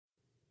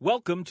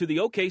Welcome to the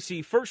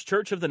OKC First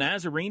Church of the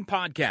Nazarene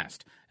podcast.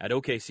 At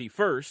OKC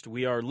First,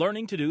 we are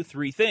learning to do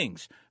three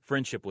things: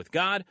 friendship with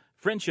God,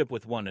 friendship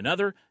with one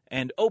another,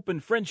 and open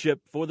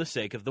friendship for the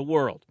sake of the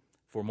world.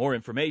 For more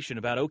information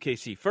about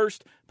OKC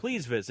First,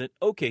 please visit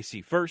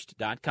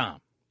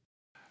okcfirst.com.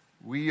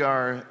 We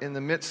are in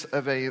the midst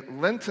of a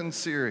Lenten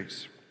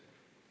series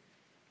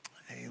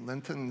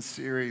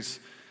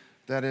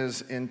that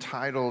is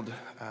entitled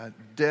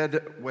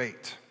Dead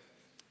Weight.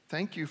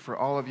 Thank you for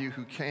all of you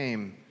who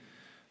came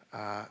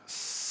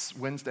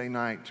Wednesday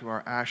night to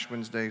our Ash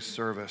Wednesday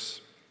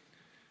service.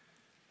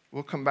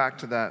 We'll come back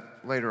to that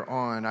later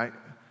on.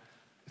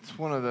 It's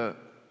one of the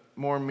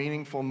more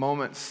meaningful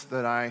moments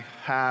that I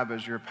have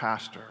as your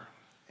pastor,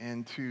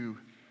 and to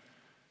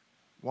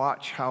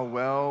watch how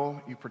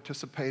well you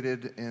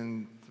participated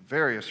in the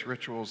various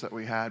rituals that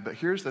we had. But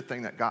here's the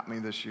thing that got me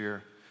this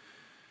year.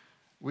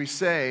 We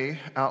say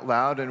out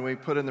loud, and we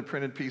put in the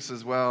printed piece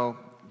as well,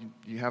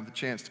 you have the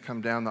chance to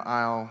come down the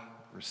aisle,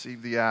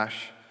 receive the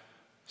ash.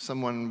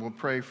 Someone will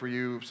pray for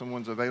you,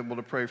 someone's available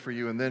to pray for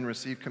you, and then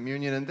receive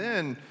communion, and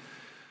then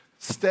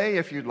stay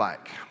if you'd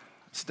like.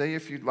 Stay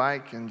if you'd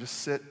like, and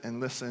just sit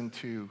and listen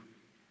to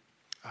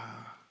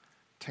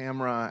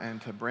Tamara and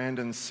to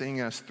Brandon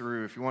sing us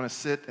through. If you want to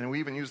sit, and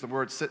we even use the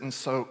word sit and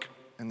soak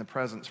in the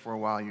presence for a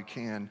while, you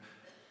can.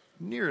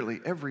 Nearly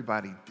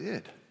everybody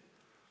did.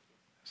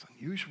 It's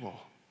unusual.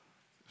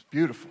 It's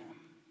beautiful.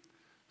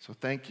 So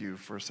thank you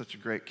for such a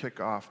great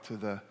kickoff to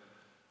the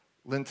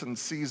Lenten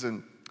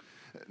season.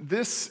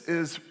 This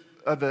is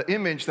the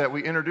image that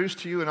we introduced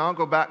to you, and I'll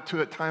go back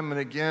to it time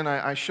and again.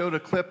 I showed a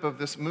clip of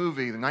this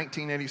movie, the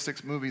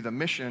 1986 movie, The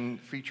Mission,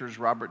 features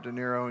Robert De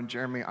Niro and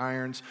Jeremy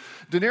Irons.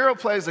 De Niro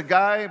plays a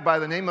guy by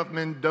the name of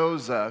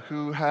Mendoza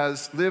who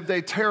has lived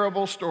a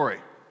terrible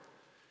story.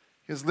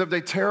 He has lived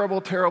a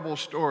terrible, terrible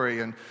story,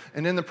 and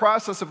in the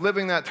process of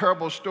living that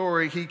terrible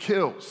story, he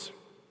kills.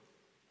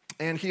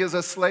 And he is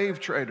a slave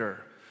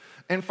trader.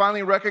 And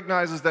finally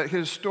recognizes that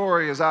his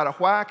story is out of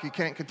whack. He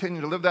can't continue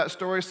to live that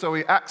story, so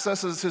he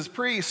accesses his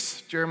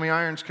priest, Jeremy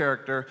Irons'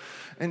 character.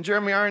 And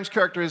Jeremy Irons'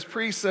 character, his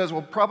priest, says,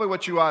 well, probably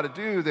what you ought to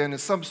do then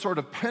is some sort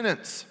of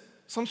penance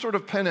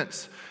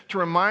to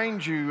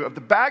remind you of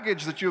the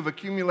baggage that you have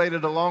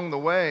accumulated along the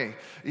way.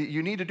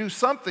 You need to do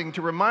something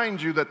to remind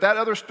you that that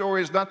other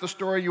story is not the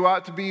story you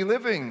ought to be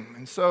living.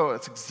 And so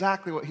it's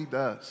exactly what he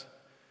does.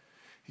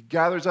 He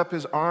gathers up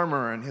his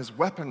armor and his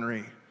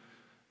weaponry,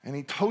 and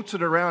he totes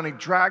it around, he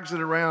drags it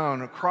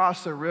around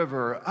across a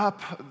river,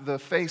 up the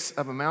face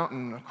of a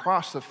mountain,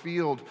 across the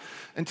field,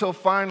 until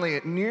finally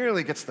it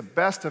nearly gets the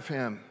best of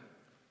him.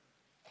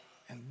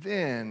 And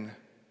then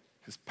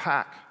his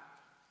pack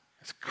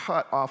is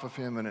cut off of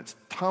him, and it's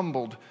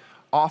tumbled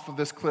off of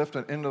this cliff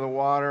and into the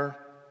water.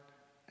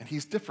 And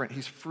he's different.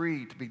 He's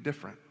free to be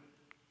different.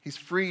 He's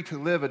free to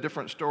live a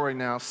different story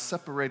now,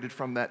 separated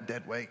from that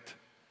dead weight,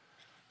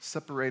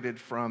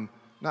 separated from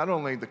not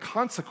only the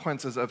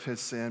consequences of his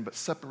sin, but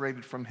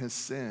separated from his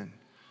sin.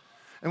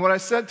 And what I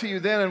said to you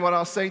then and what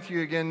I'll say to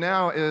you again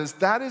now is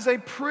that is a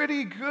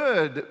pretty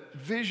good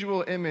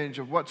visual image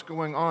of what's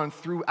going on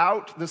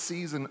throughout the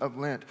season of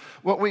Lent.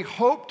 What we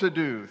hope to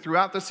do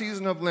throughout the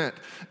season of Lent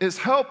is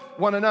help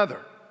one another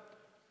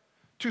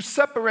to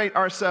separate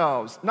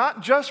ourselves,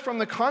 not just from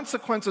the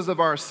consequences of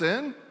our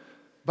sin,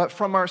 but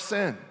from our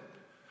sin,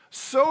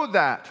 so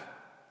that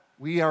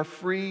we are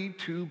free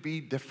to be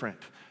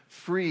different,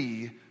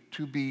 free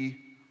to be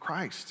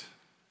Christ,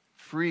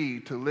 free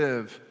to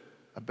live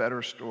a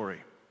better story.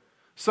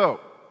 So,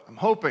 I'm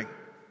hoping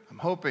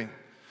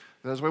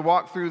that as we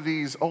walk through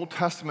these Old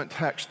Testament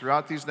texts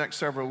throughout these next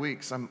several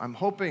weeks, I'm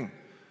hoping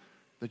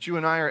that you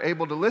and I are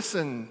able to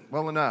listen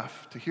well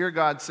enough to hear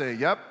God say,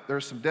 yep,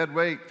 there's some dead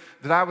weight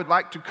that I would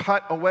like to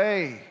cut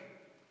away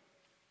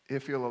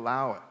if you'll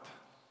allow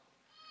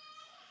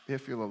it.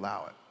 If you'll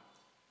allow it.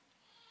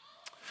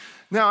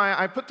 Now,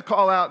 I put the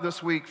call out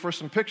this week for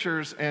some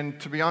pictures, and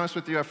to be honest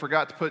with you, I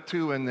forgot to put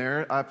two in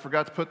there. I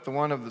forgot to put the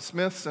one of the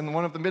Smiths and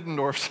one of the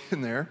Middendorfs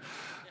in there.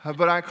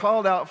 But I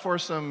called out for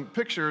some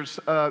pictures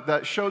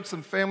that showed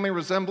some family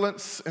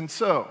resemblance. And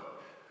so,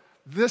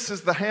 this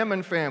is the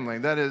Hammond family.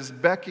 That is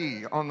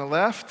Becky on the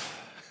left,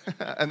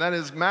 and that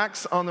is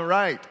Max on the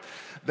right.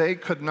 They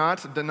could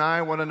not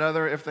deny one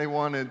another if they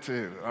wanted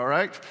to, all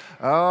right?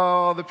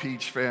 Oh, the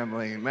Peach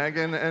family,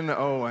 Megan and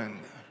Owen.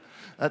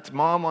 That's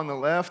Mom on the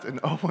left and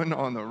Owen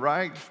on the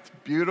right.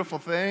 Beautiful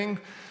thing.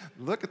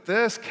 Look at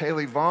this.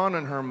 Kaylee Vaughn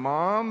and her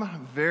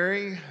mom.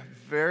 Very,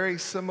 very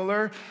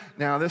similar.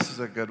 Now, this is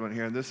a good one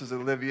here. This is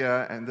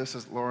Olivia, and this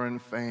is Lauren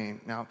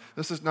Fain. Now,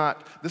 this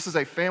is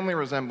a family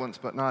resemblance,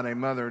 but not a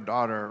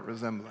mother-daughter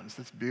resemblance.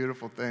 This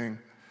beautiful thing.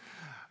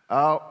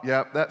 Oh,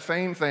 yep, that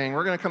Fain thing.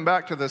 We're going to come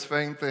back to this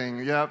Fain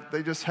thing. Yep,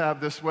 they just have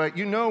this way.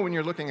 You know when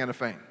you're looking at a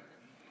Fain,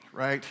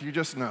 right? You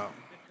just know.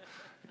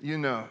 You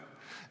know.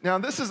 Now,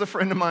 this is a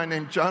friend of mine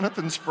named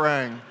Jonathan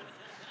Sprang.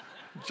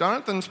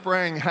 Jonathan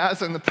Sprang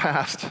has in the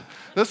past,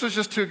 this was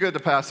just too good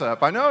to pass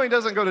up. I know he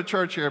doesn't go to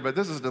church here, but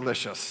this is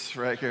delicious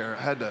right here.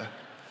 I had to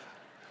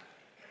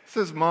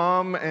This is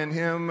mom and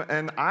him,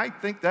 and I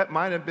think that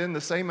might have been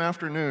the same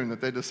afternoon that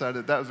they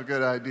decided that was a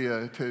good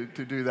idea to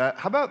do that.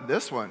 How about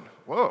this one?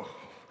 Whoa.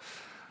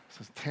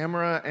 This is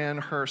Tamara and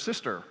her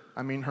sister.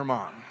 Her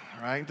mom,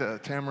 right?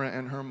 Tamara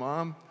and her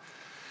mom.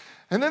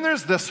 And then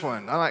there's this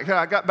one. I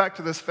got back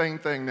to this Fane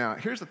thing now.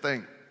 Here's the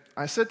thing.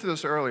 I said to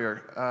this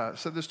earlier,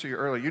 said this to you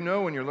earlier. You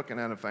know when you're looking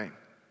at a Fane.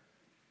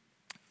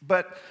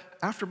 But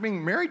after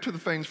being married to the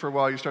Fanes for a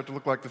while, you start to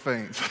look like the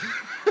Fanes.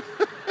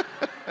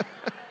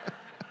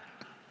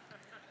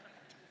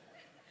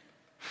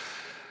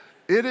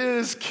 It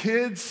is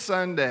Kids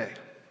Sunday.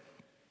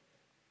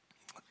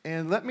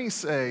 And let me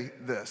say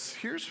this.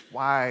 Here's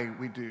why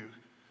we do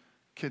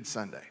Kids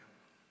Sunday.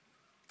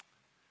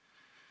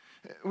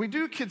 We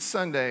do Kids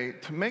Sunday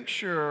to make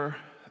sure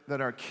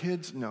that our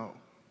kids know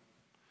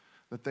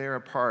that they are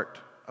a part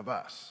of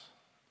us.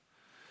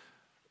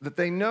 That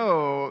they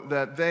know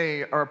that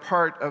they are a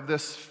part of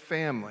this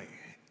family.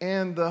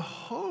 And the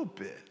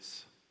hope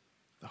is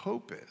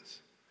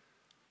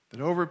that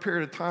over a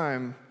period of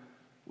time,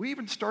 we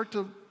even start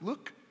to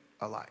look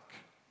alike.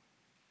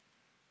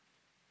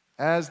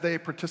 As they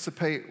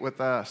participate with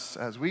us,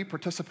 as we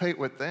participate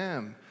with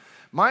them.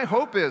 My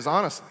hope is,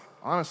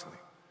 honestly,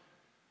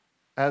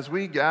 as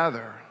we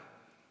gather,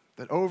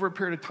 that over a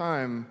period of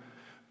time,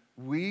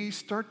 we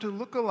start to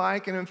look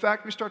alike, and in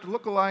fact, we start to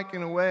look alike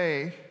in a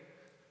way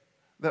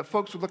that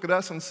folks would look at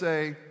us and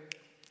say,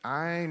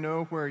 I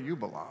know where you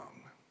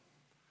belong.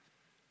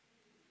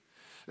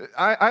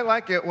 I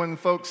like it when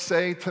folks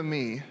say to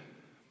me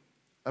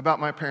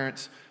about my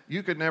parents,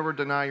 you could never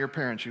deny your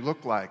parents. You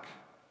look like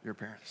your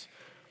parents.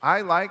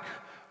 I like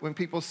when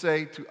people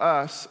say to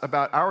us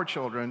about our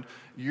children,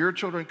 your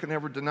children can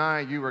never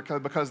deny you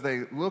because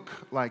they look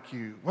like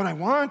you. What I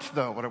want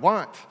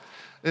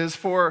is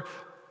for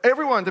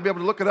everyone to be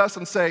able to look at us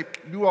and say,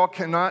 you all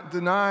cannot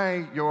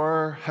deny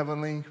your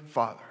heavenly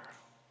Father.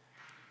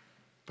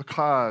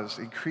 Because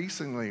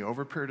increasingly,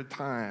 over a period of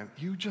time,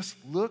 you just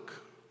look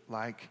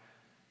like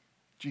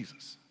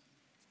Jesus.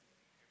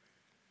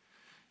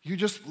 You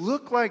just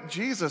look like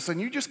Jesus, and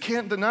you just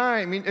can't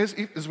deny.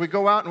 As we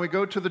go out and we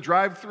go to the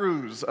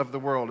drive-thrus of the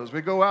world, as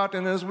we go out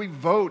and as we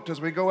vote, as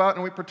we go out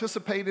and we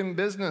participate in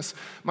business,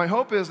 my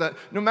hope is that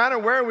no matter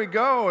where we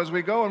go, as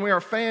we go and we are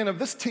a fan of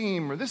this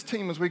team or this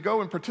team, as we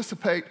go and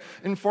participate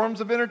in forms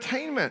of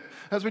entertainment,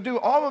 as we do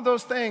all of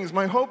those things,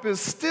 my hope is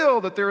still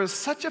that there is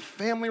such a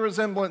family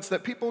resemblance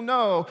that people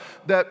know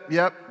that,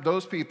 yep,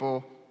 those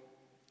people,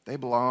 they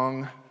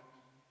belong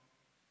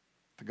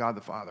to God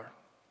the Father.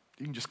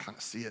 You can just kind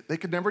of see it. They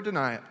could never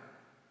deny it.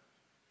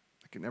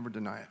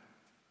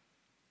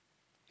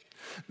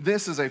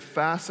 This is a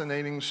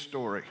fascinating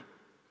story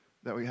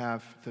that we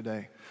have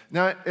today.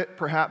 Now, it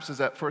perhaps is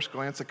at first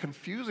glance a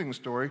confusing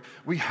story.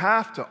 We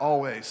have to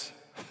always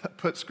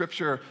put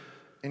Scripture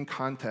in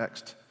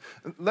context.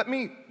 Let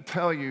me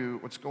tell you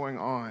what's going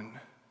on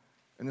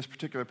in this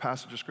particular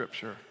passage of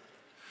Scripture.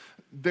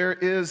 There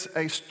is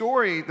a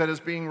story that is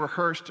being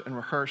rehearsed and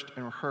rehearsed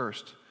and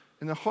rehearsed,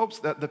 in the hopes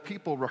that the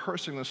people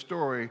rehearsing the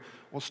story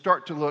will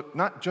start to look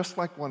not just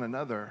like one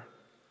another,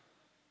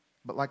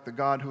 but like the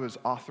God who is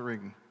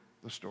authoring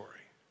the story.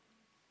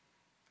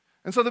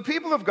 And so the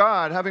people of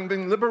God, having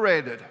been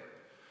liberated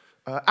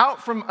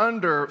out from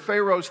under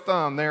Pharaoh's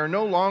thumb, they are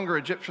no longer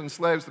Egyptian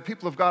slaves. The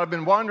people of God have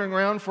been wandering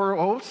around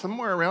for,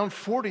 somewhere around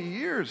 40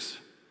 years.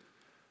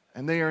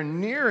 And they are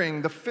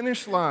nearing the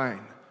finish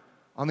line.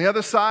 On the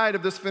other side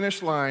of this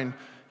finish line,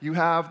 you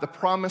have the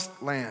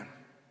promised land.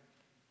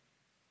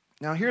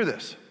 Now hear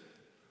this.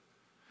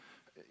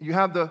 You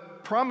have the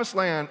promised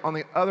land on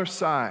the other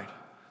side.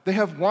 They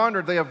have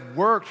wandered, they have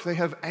worked, they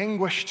have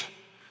anguished,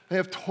 they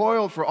have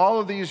toiled for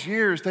all of these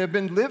years. They have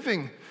been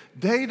living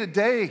day to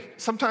day,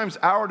 sometimes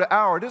hour to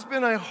hour. It has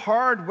been a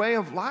hard way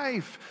of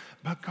life,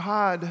 but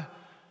God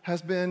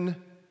has been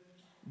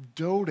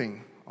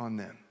doting on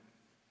them,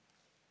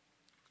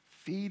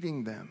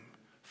 feeding them,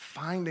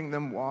 finding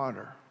them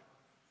water,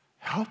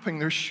 helping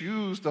their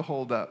shoes to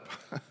hold up.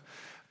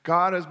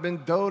 God has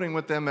been doting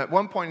with them. At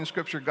one point in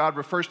Scripture, God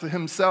refers to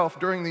himself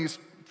during these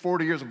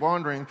 40 years of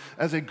wandering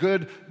as a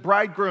good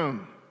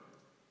bridegroom,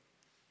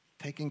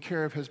 taking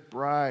care of his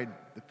bride,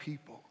 the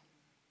people.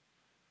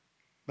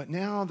 But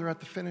now they're at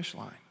the finish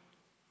line,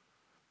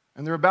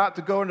 and they're about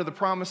to go into the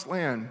promised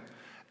land.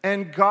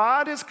 And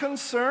God is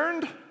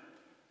concerned,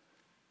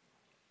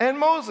 and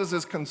Moses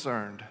is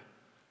concerned,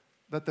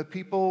 that the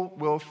people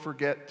will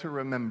forget to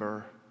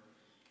remember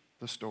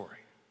the story.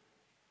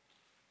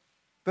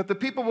 That the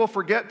people will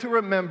forget to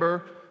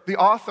remember the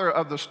author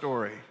of the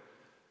story.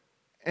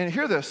 And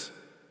hear this,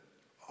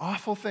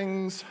 awful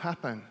things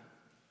happen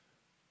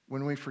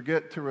when we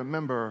forget to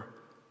remember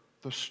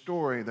the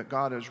story that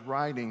God is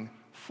writing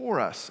for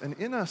us and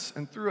in us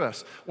and through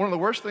us. One of the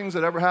worst things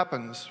that ever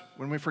happens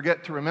when we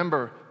forget to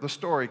remember the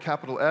story,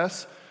 capital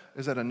S,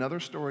 is that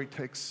another story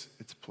takes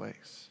its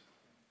place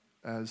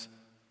as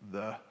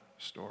the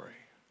story.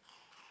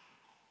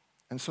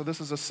 And so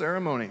this is a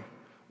ceremony,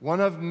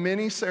 one of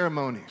many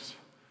ceremonies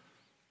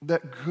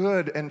that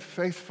good and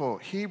faithful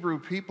Hebrew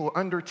people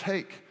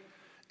undertake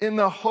in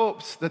the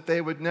hopes that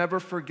they would never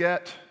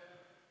forget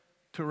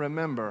to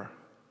remember,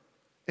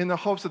 in the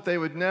hopes that they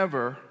would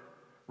never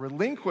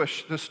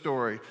relinquish the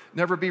story,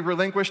 never be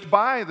relinquished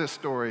by this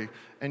story,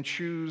 and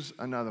choose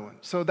another one.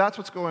 So that's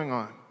what's going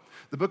on.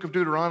 The book of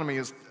Deuteronomy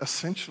is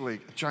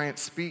essentially a giant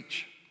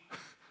speech,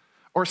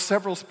 or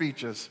several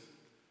speeches,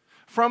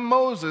 from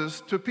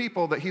Moses to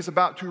people that he's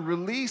about to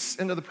release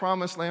into the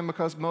promised land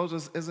because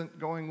Moses isn't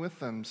going with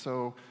them.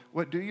 So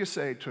what do you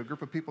say to a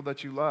group of people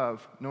that you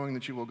love, knowing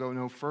that you will go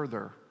no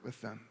further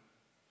with them?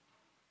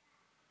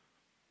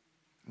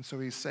 And so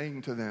he's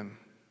saying to them,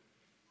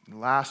 in the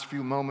last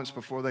few moments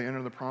before they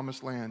enter the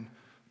promised land,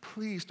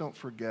 please don't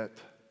forget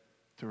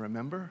to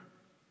remember.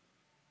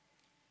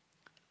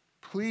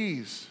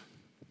 Please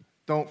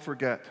don't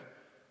forget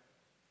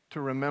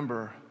to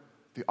remember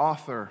the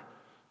author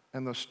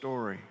and the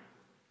story.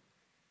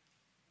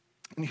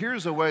 And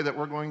here's a way that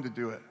we're going to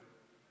do it.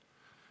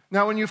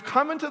 Now, when you've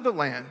come into the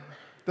land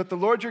that the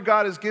Lord your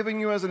God is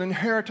giving you as an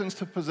inheritance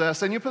to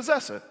possess, and you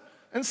possess it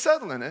and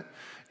settle in it,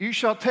 you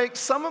shall take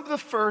some of the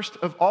first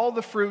of all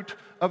the fruit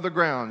of the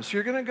ground. So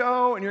you're going to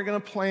go and you're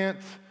going to plant,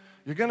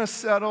 you're going to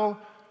settle.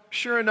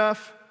 Sure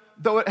enough,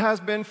 though it has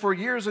been for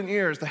years and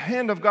years, the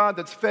hand of God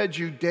that's fed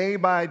you day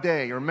by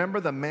day. You remember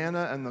the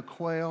manna and the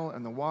quail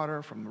and the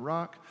water from the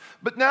rock?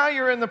 But now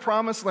you're in the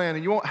promised land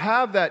and you won't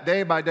have that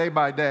day by day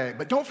by day.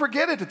 But don't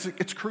forget it,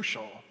 it's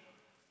crucial.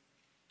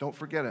 Don't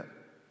forget it.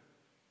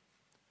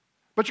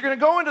 But you're going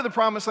to go into the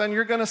promised land,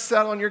 you're going to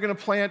settle and you're going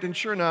to plant, and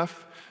sure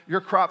enough,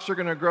 your crops are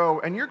going to grow,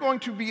 and you're going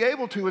to be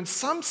able to, in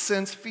some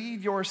sense,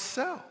 feed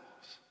yourselves.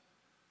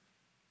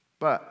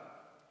 But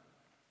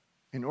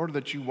in order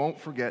that you won't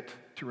forget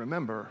to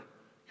remember,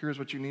 here's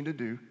what you need to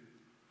do.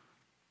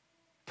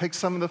 Take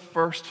some of the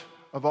first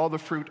of all the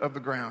fruit of the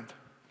ground,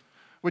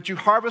 which you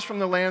harvest from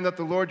the land that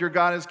the Lord your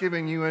God is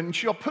giving you,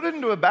 and you'll put it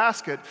into a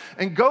basket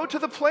and go to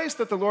the place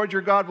that the Lord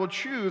your God will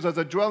choose as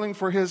a dwelling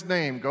for his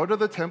name. Go to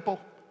the temple,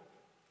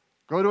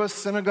 go to a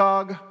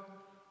synagogue,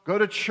 go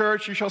to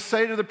church. You shall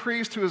say to the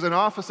priest who is in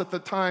office at the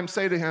time,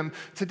 say to him,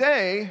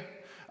 today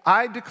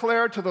I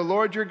declare to the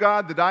Lord your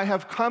God that I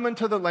have come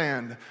into the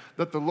land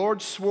that the Lord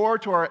swore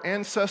to our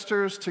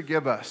ancestors to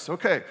give us.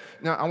 Okay,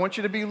 now I want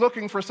you to be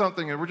looking for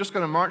something, and we're just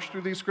going to march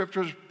through these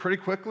scriptures pretty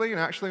quickly,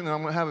 and actually then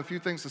I'm going to have a few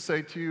things to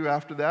say to you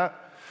after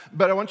that.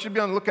 But I want you to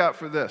be on the lookout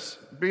for this.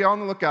 Be on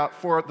the lookout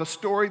for the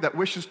story that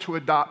wishes to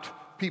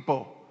adopt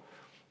people,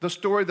 the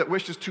story that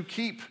wishes to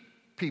keep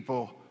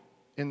people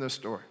in this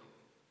story.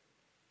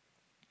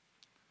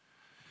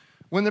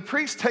 When the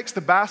priest takes the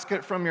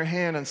basket from your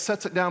hand and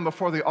sets it down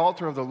before the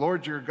altar of the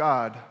Lord your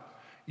God,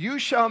 you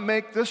shall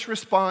make this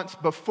response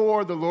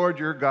before the Lord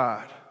your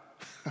God.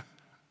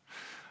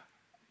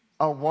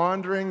 A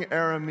wandering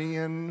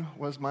Aramean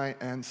was my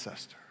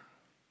ancestor.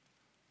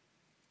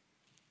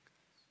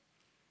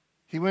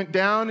 He went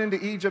down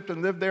into Egypt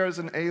and lived there as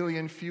an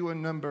alien, few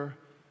in number,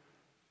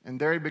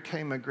 and there he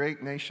became a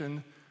great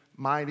nation,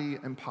 mighty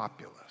and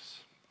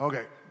populous.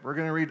 Okay, we're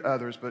going to read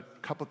others, but a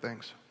couple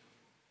things.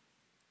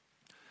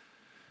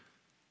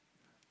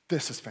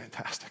 This is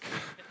fantastic.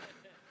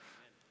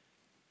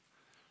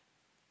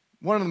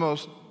 One of the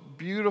most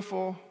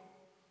beautiful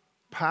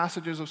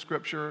passages of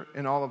Scripture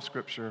in all of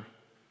Scripture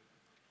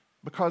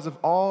because of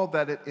all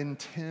that it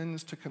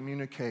intends to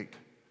communicate,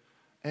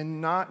 and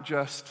not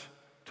just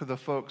to the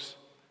folks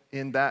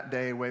in that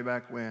day way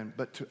back when,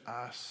 but to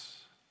us.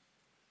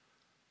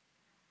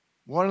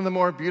 One of the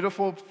more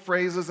beautiful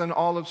phrases in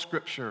all of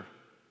Scripture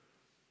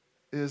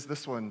is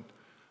this one: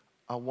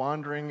 a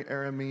wandering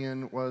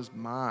Aramean was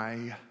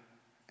my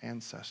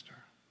ancestor.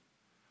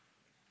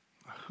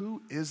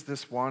 Who is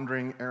this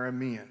wandering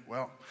Aramean?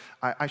 Well,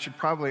 I should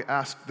probably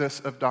ask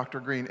this of Dr.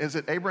 Green. Is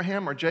it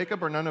Abraham or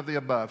Jacob or none of the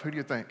above? Who do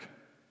you think?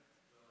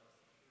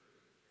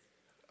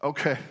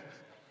 Okay.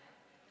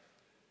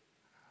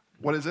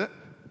 What is it?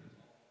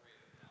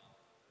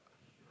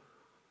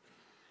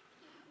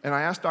 And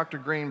I asked Dr.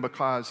 Green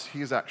because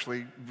he's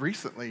actually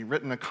recently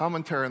written a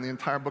commentary on the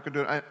entire book of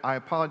Deuteronomy. I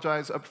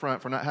apologize up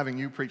front for not having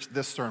you preach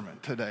this sermon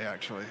today,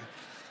 actually.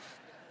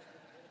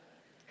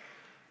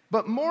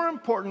 But more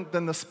important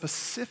than the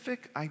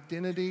specific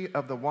identity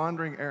of the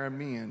wandering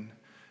Aramean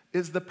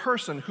is the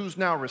person who's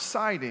now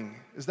reciting,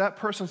 is that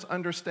person's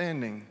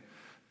understanding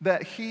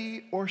that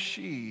he or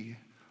she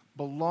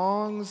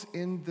belongs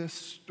in this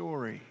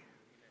story.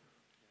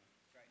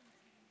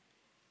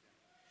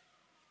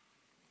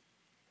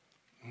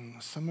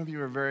 Some of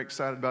you are very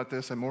excited about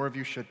this, and more of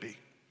you should be.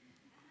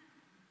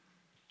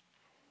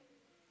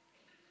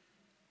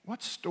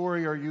 What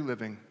story are you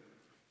living?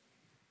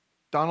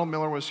 Donald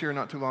Miller was here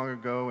not too long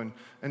ago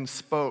and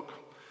spoke.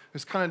 He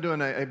was kind of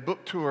doing a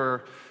book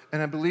tour,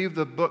 and I believe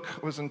the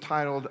book was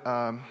entitled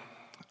A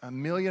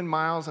Million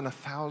Miles in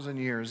 1,000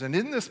 Years. And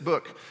in this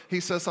book, he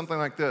says something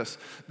like this,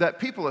 that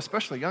people,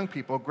 especially young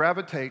people,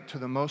 gravitate to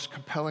the most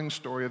compelling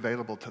story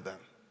available to them.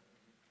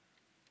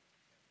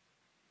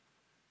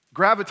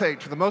 Gravitate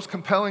to the most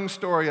compelling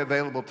story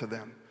available to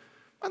them.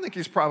 I think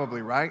he's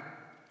probably right.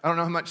 I don't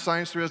know how much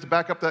science there is to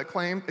back up that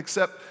claim,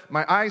 except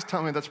my eyes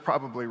tell me that's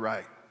probably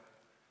right.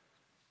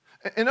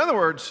 In other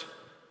words,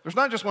 There's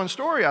not just one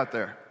story out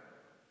there.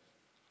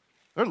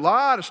 There are a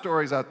lot of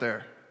stories out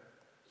there.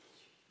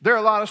 There are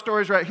a lot of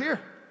stories right here.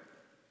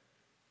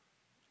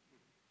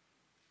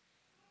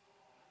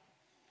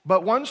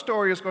 But one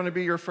story is going to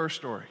be your first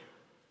story.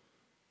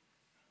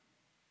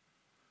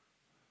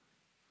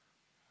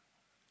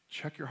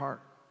 Check your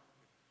heart.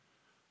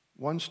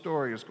 One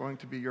story is going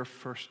to be your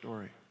first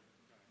story.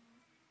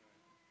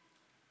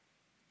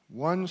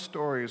 One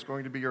story is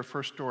going to be your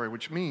first story,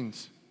 which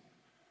means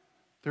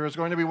there is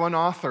going to be one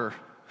author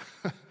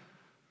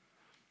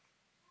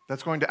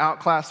that's going to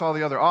outclass all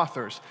the other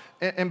authors.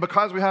 And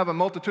because we have a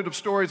multitude of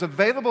stories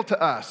available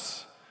to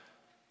us,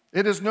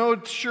 it is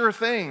no sure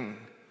thing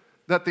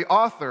that the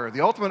author,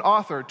 the ultimate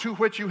author to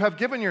which you have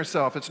given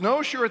yourself, it's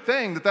no sure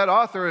thing that that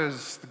author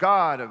is the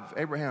God of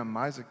Abraham,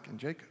 Isaac, and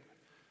Jacob.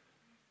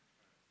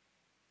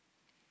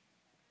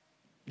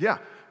 Yeah,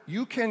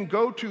 you can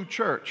go to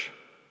church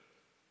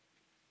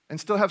and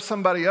still have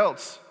somebody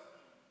else,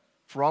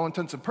 for all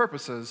intents and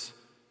purposes,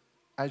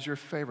 as your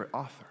favorite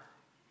author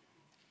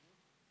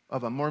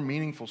of a more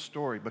meaningful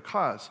story,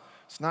 because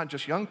it's not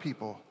just young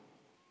people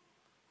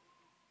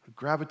who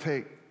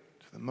gravitate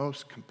to the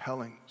most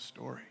compelling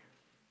story.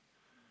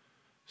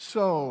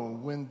 So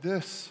when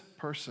this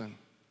person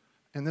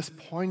in this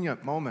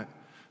poignant moment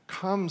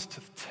comes to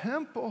the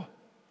temple,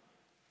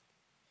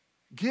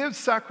 gives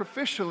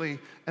sacrificially,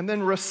 and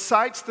then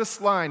recites this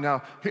line.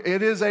 Now,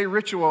 it is a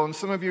ritual, and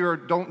some of you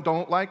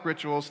don't like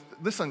rituals.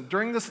 Listen,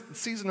 during this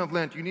season of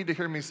Lent, you need to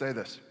hear me say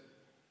this.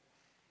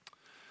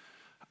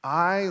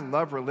 I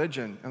love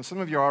religion, and some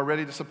of you are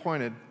already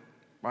disappointed,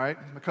 right?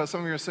 Because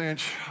some of you are saying,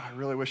 I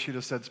really wish he'd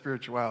have said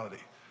spirituality.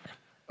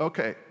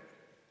 Okay,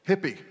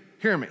 hippie,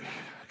 hear me.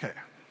 Okay.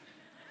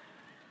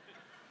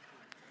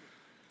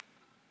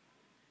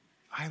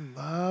 I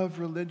love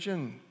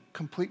religion,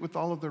 complete with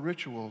all of the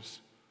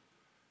rituals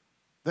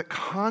that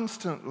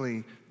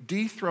constantly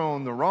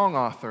dethrone the wrong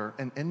author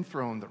and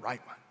enthrone the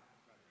right one.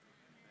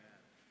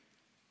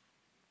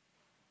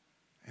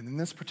 And in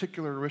this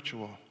particular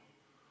ritual,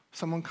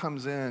 someone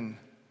comes in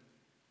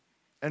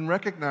and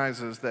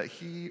recognizes that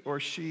he or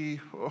she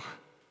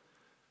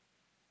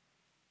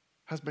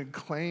has been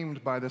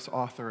claimed by this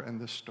author and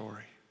this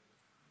story.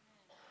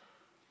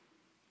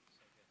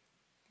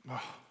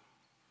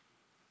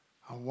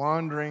 A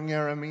wandering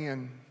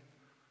Aramean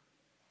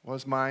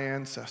was my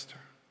ancestor.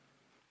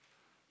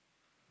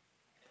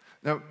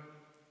 Now,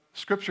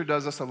 Scripture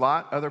does this a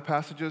lot, other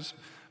passages,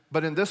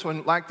 but in this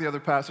one, like the other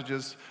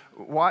passages,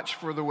 watch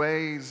for the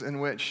ways in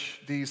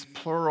which these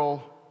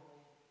plural,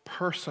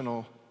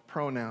 personal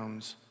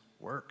pronouns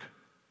work.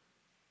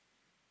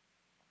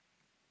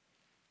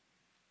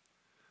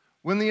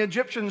 When the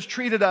Egyptians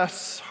treated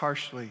us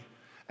harshly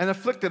and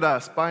afflicted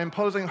us by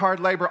imposing hard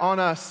labor on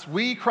us,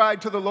 we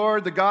cried to the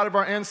Lord, the God of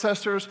our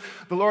ancestors.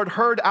 The Lord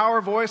heard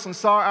our voice and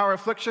saw our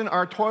affliction,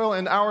 our toil,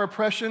 and our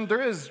oppression.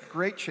 There is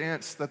great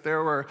chance that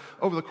there were,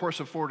 over the course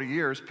of 40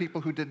 years,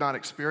 people who did not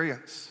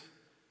experience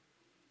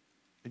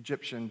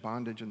Egyptian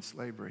bondage and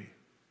slavery.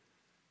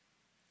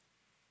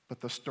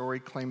 But the story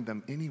claimed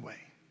them anyway.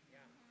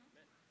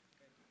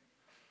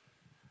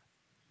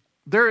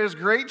 There is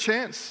great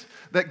chance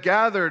that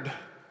gathered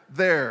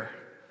there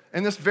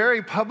in this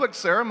very public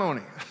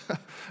ceremony,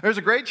 there's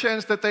a great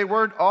chance that they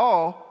weren't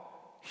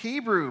all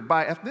Hebrew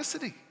by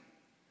ethnicity.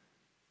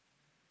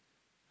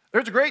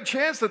 There's a great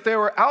chance that they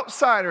were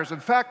outsiders. In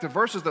fact, the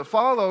verses that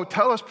follow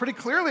tell us pretty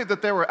clearly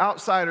that they were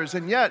outsiders,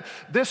 and yet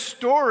this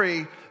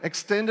story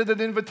extended an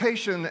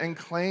invitation and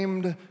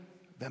claimed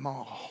them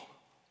all.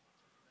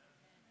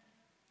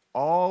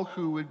 All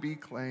who would be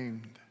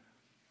claimed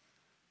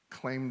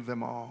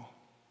them all.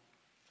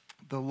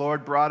 The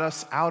Lord brought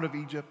us out of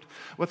Egypt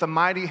with a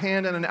mighty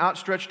hand and an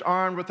outstretched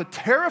arm, with a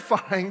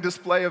terrifying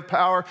display of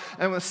power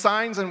and with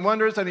signs and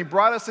wonders. And he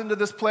brought us into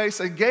this place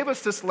and gave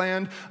us this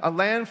land, a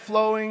land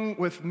flowing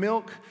with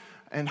milk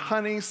and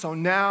honey. So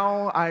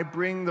now I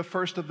bring the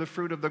first of the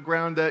fruit of the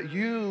ground that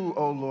you,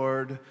 O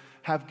Lord,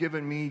 have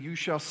given me. You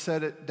shall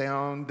set it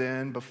down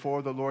then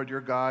before the Lord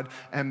your God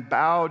and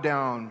bow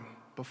down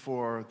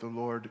before the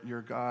Lord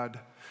your God.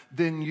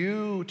 Then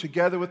you,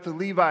 together with the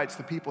Levites,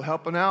 the people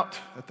helping out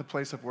at the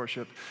place of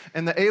worship,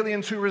 and the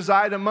aliens who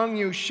reside among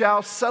you,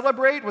 shall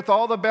celebrate with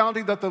all the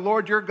bounty that the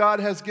Lord your God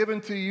has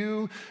given to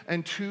you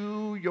and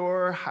to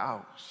your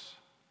house.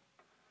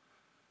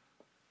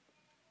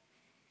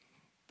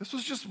 This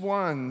was just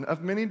one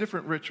of many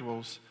different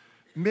rituals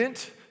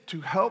meant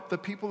to help the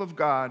people of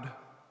God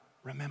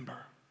remember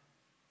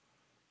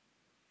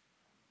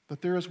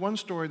that there is one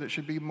story that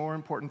should be more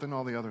important than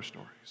all the other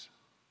stories.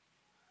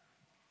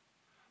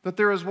 That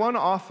there is one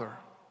author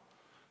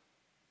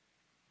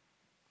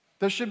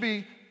that should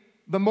be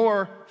the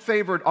more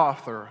favored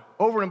author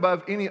over and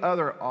above any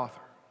other author.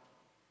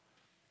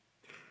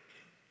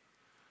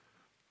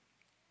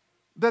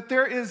 That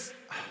there is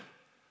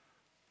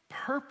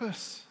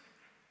purpose,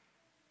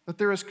 that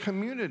there is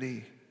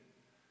community,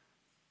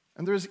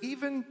 and there is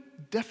even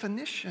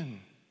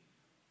definition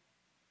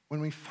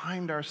when we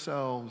find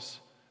ourselves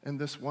in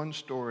this one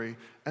story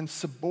and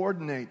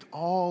subordinate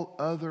all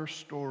other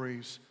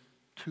stories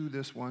to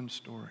this one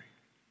story.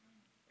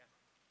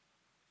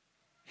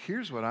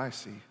 Here's what I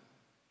see.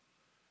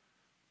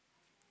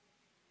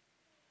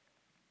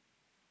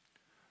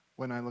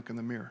 When I look in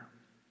the mirror,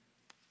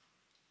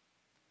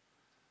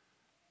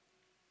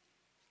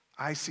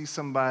 I see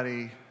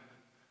somebody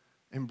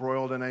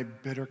embroiled in a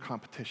bitter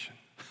competition.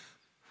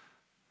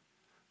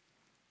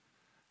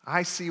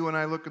 I see when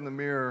I look in the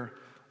mirror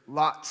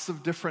lots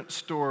of different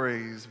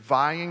stories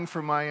vying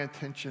for my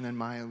attention and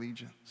my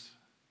allegiance.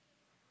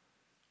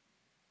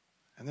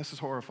 And this is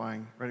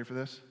horrifying. Ready for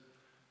this?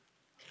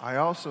 I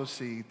also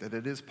see that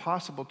it is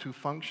possible to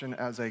function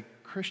as a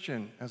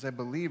Christian, as a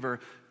believer,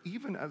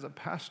 even as a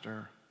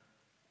pastor.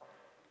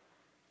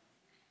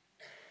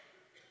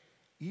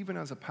 Even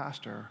as a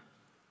pastor,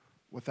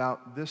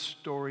 without this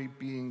story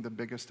being the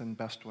biggest and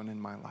best one in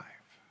my life.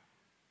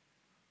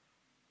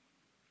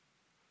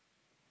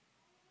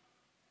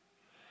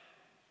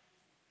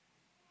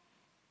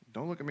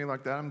 Don't look at me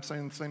like that. I'm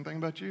saying the same thing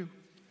about you.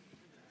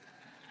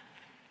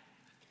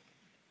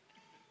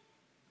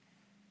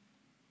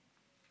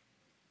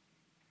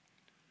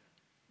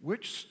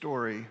 Which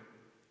story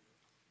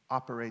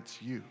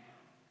operates you?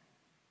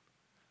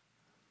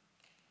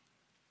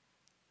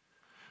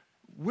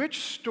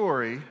 Which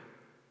story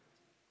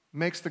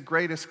makes the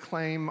greatest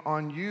claim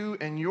on you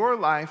and your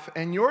life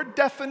and your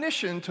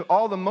definition to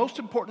all the most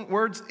important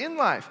words in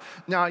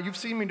life? Now, you've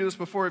seen me do this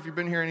before if you've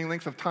been here any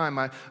length of time.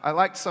 I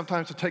like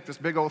sometimes to take this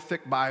big old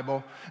thick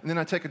Bible, and then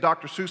I take a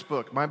Dr. Seuss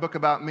book, my book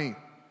about me,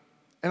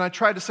 and I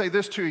try to say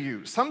this to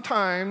you.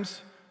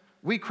 Sometimes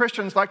we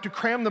Christians like to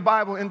cram the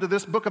Bible into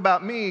this book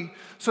about me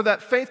so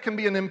that faith can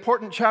be an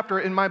important chapter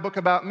in my book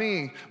about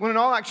me, when in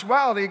all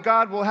actuality,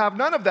 God will have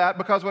none of that,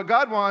 because what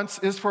God wants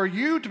is for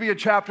you to be a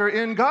chapter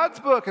in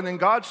God's book and in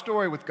God's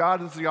story with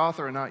God as the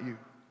author and not you.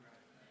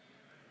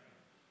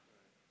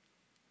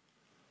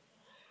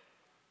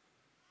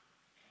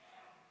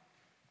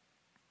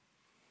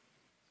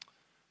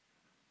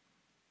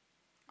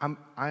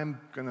 I'm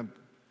going to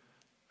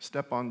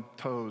step on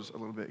toes a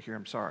little bit here.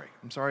 I'm sorry.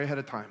 I'm sorry ahead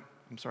of time.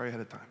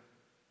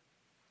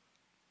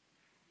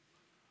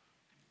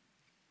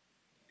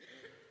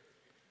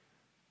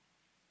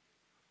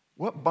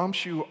 What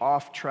bumps you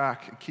off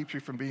track and keeps you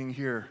from being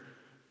here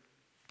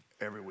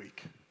every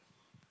week?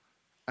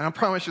 And I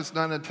promise you it's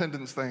not an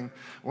attendance thing.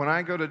 When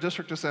I go to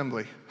district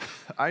assembly,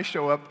 I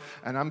show up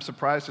and I'm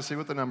surprised to see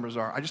what the numbers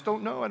are. I just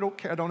don't know. I don't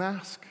care. I don't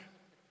ask.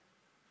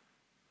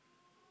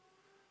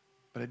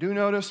 But I do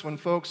notice when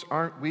folks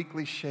aren't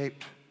weekly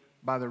shaped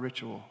by the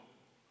ritual.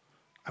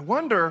 I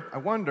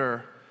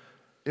wonder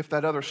if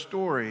that other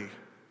story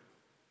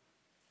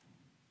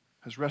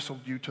has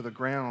wrestled you to the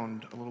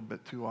ground a little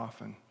bit too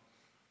often.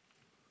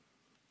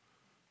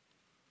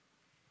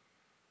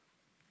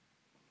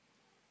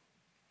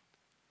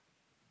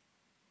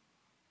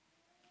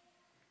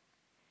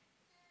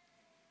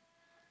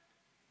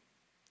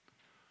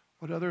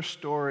 What other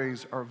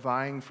stories are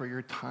vying for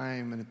your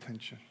time and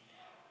attention?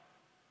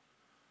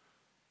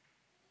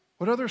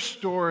 What other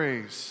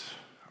stories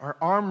are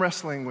arm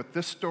wrestling with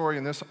this story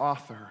and this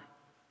author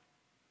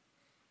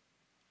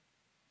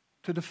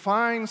to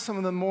define some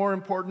of the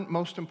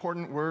most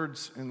important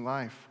words in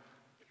life,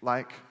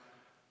 like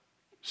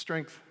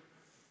strength,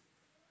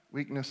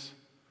 weakness,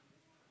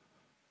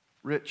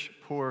 rich,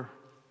 poor,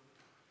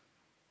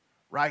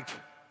 right,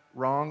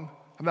 wrong?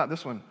 How about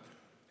this one?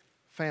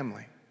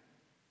 Family.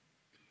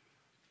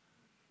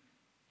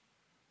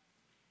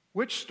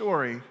 Which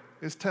story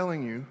is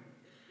telling you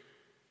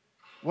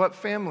what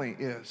family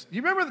is? Do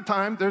you remember the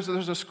time? There's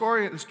a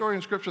story in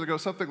Scripture that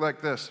goes something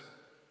like this.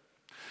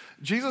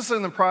 Jesus is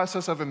in the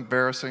process of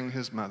embarrassing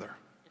his mother.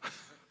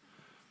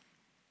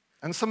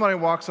 And somebody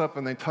walks up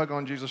and they tug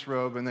on Jesus'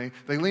 robe and they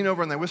lean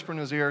over and they whisper in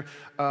his ear,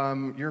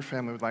 your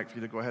family would like for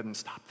you to go ahead and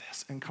stop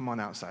this and come on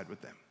outside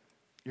with them.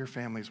 Your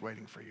family's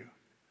waiting for you.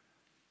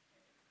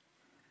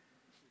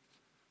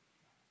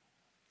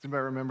 Does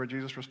anybody remember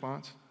Jesus'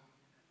 response?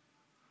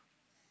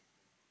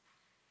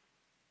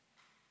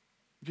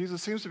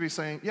 Jesus seems to be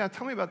saying, yeah,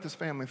 tell me about this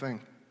family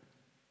thing.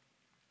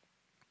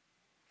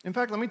 In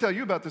fact, let me tell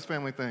you about this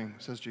family thing,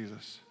 says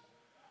Jesus.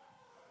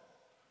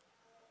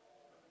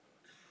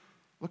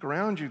 Look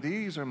around you.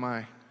 These are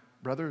my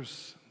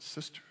brothers and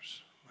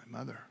sisters, my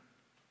mother.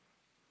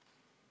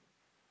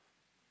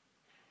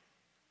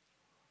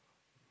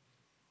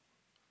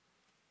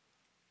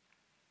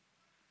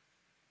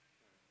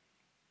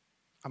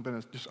 I'm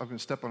going to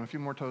step on a few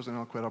more toes and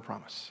I'll quit, I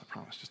promise,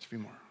 just a few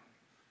more.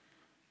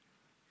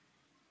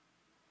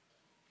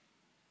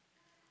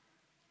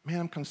 Man,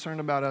 I'm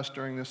concerned about us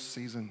during this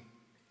season.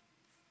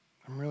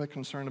 I'm really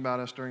concerned about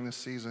us during this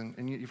season.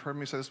 And you've heard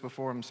me say this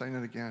before, I'm saying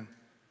it again.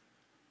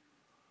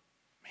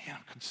 Man,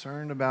 I'm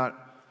concerned about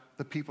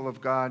the people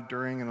of God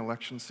during an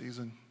election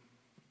season,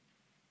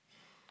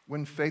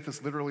 when faith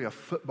is literally a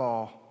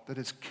football that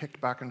is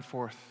kicked back and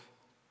forth.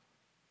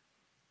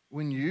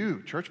 When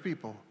you, church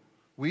people,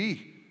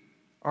 we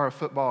are a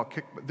football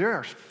kick, they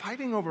are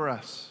fighting over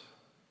us.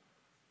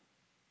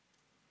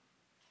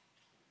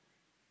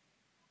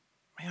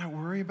 Man, I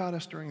worry about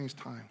us during these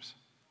times.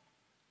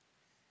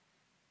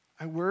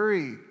 I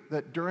worry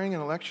that during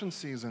an election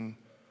season,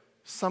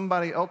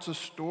 somebody else's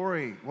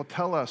story will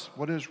tell us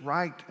what is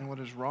right and what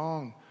is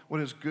wrong,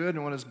 what is good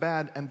and what is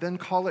bad, and then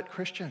call it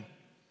Christian.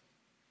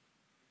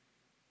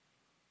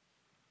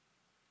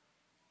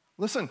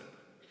 Listen,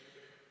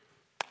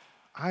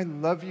 I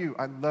love you.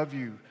 I love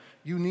you.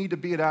 You need to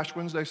be at Ash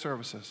Wednesday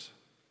services.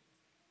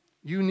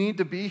 You need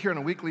to be here on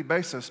a weekly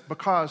basis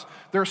because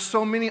there are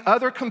so many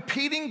other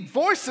competing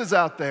voices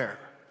out there.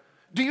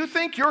 Do you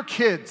think your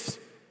kids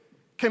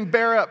can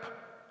bear up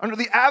under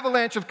the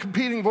avalanche of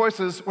competing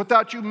voices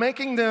without you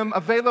making them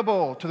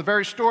available to the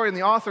very story and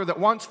the author that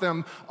wants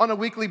them on a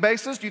weekly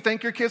basis? Do you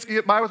think your kids can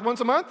get by with once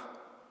a month?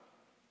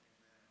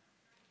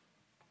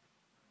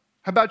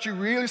 How about you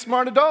really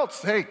smart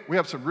adults? Hey, we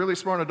have some really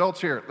smart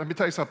adults here. Let me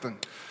tell you something.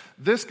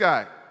 This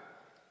guy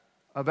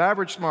of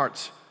average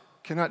smarts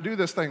cannot do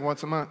this thing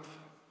once a month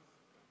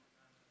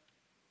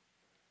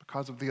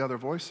because of the other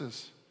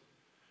voices.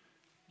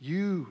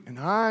 You and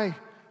I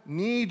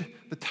need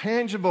the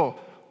tangible,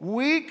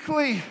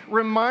 weekly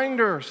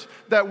reminders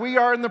that we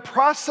are in the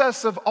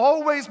process of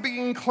always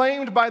being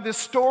claimed by this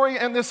story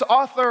and this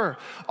author.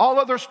 All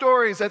other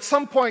stories at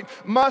some point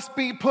must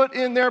be put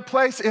in their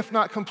place, if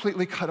not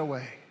completely cut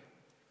away.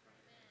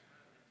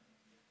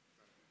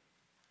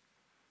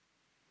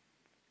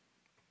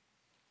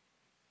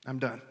 I'm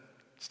done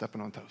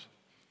stepping on toes.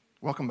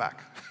 Welcome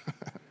back.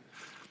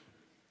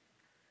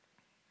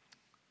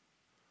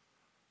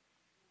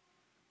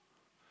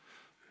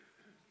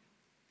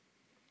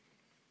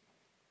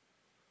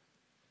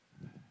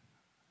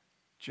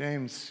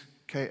 James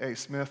K.A.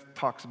 Smith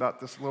talks about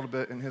this a little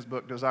bit in his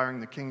book, Desiring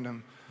the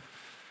Kingdom.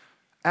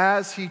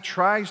 As he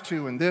tries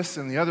to, in this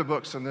and the other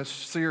books in this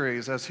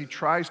series, as he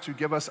tries to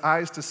give us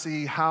eyes to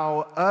see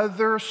how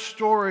other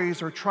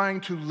stories are trying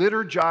to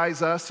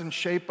liturgize us and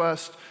shape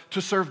us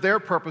to serve their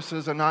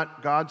purposes and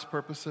not God's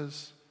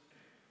purposes.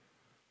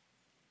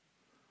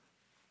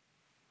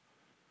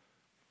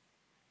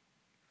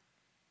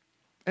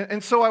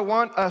 And so I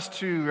want us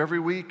to, every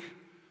week,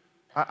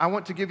 I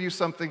want to give you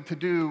something to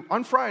do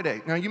on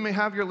Friday. Now, you may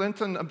have your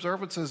Lenten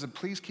observances, and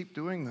please keep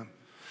doing them.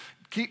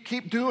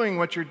 Keep doing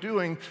what you're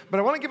doing, but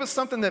I want to give us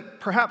something that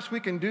perhaps we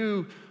can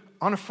do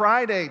on a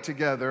Friday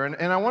together.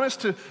 And I want us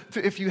to,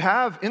 if you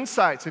have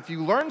insights, if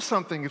you learn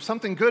something, if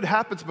something good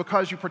happens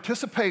because you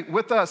participate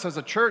with us as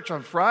a church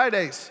on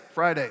Fridays,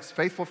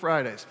 Faithful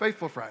Fridays.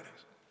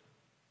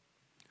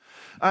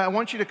 I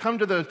want you to come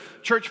to the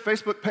church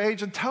Facebook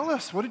page and tell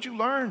us, what did you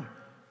learn?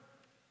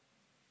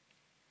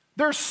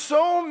 There's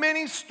so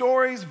many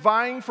stories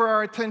vying for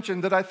our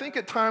attention that I think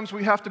at times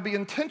we have to be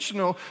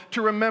intentional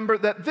to remember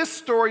that this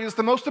story is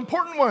the most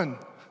important one.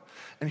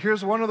 And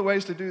here's one of the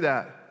ways to do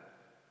that.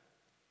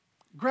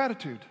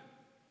 Gratitude.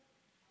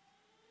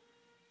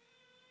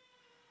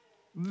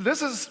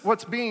 This is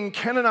what's being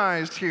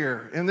canonized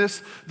here in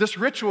this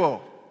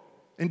ritual.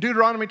 In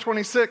Deuteronomy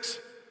 26,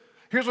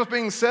 here's what's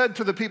being said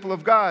to the people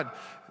of God.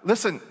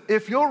 Listen,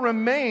 if you'll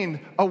remain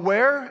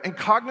aware and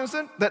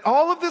cognizant that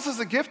all of this is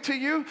a gift to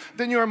you,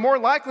 then you are more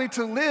likely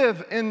to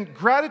live in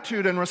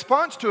gratitude and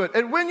response to it.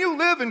 And when you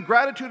live in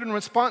gratitude and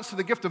response to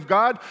the gift of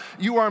God,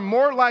 you are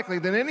more likely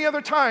than any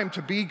other time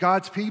to be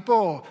God's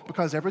people,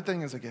 because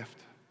everything is a gift.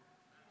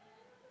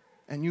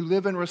 And you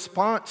live in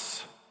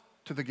response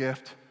to the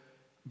gift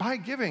by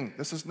giving.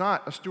 This is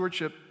not a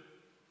stewardship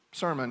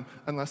sermon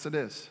unless it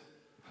is.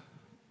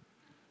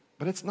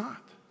 But it's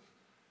not.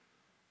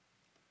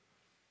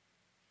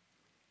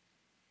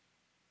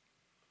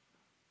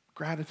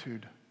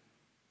 Gratitude.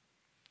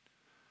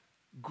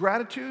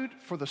 Gratitude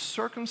for the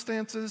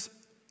circumstances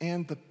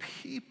and the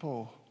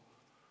people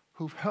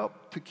who've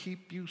helped to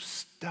keep you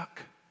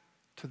stuck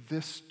to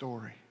this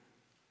story.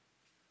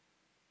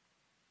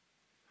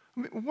 I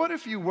mean, what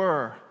if you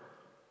were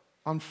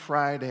on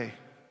Friday?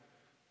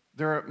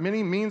 There are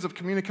many means of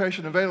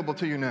communication available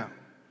to you now.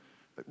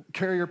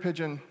 Carrier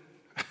pigeon,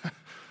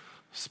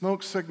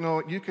 smoke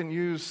signal, you can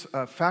use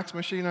a fax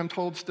machine, I'm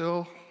told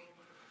still.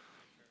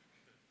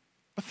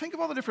 But think of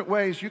all the different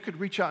ways you could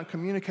reach out and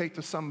communicate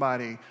to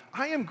somebody.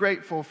 I am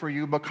grateful for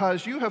you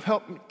because you have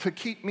helped to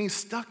keep me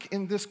stuck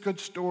in this good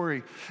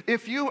story.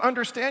 If you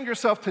understand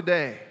yourself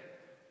today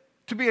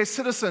to be a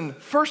citizen,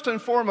 first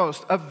and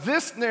foremost, of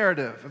this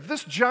narrative, of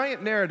this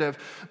giant narrative,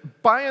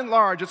 by and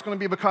large, it's going to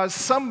be because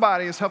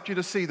somebody has helped you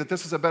to see that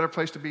this is a better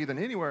place to be than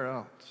anywhere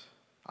else.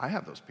 I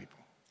have those people.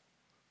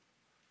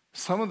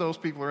 Some of those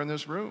people are in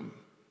this room.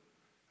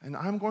 And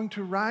I'm going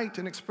to write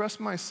and express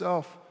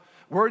myself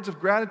words of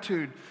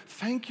gratitude.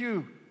 Thank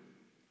you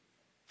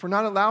for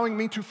not allowing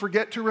me to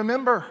forget to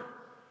remember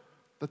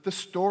that this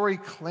story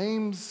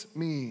claims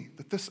me,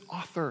 that this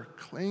author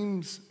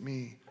claims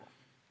me.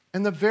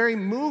 And the very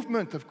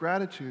movement of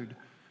gratitude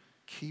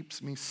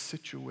keeps me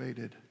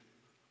situated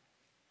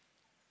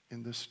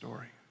in this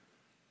story.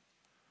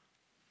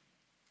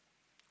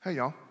 Hey,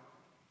 y'all.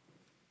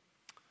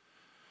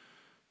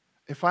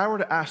 If I were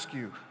to ask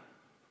you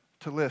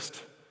to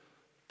list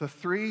the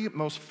three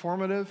most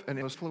formative and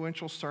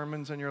influential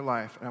sermons in your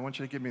life, and I want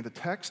you to give me the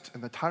text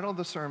and the title of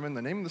the sermon,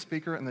 the name of the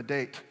speaker, and the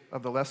date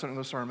of the lesson of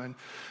the sermon.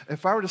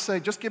 If I were to say,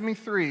 just give me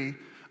three,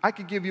 I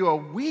could give you a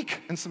week,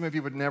 and some of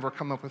you would never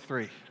come up with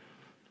three.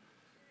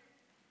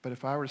 But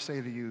if I were to say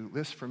to you,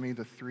 list for me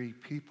the three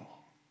people,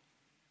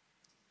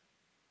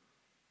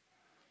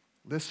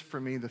 list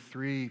for me the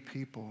three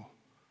people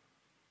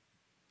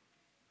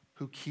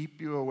who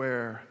keep you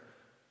aware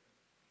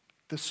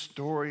this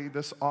story,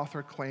 this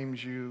author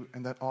claims you,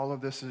 and that all of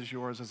this is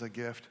yours as a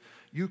gift,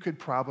 you could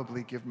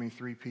probably give me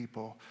three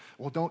people.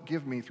 Well, don't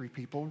give me three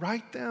people.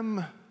 Write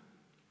them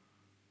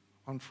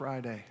on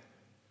Friday.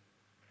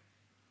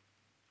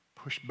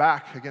 Push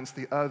back against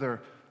the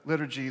other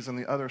liturgies and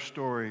the other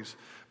stories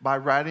by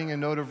writing a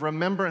note of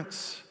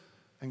remembrance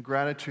and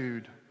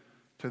gratitude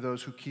to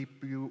those who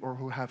keep you or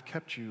who have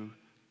kept you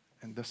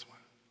in this one.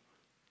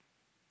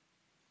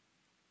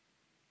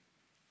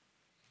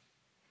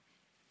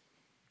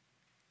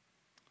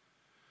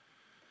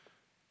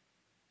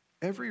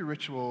 Every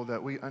ritual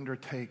that we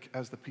undertake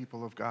as the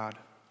people of God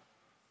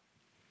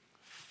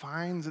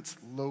finds its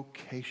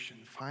location,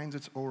 finds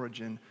its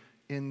origin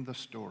in the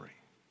story.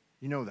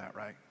 You know that,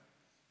 right?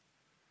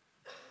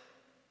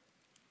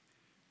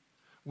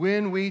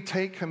 When we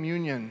take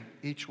communion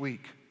each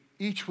week,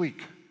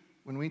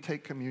 when we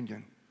take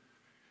communion,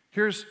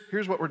 here's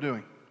what we're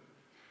doing.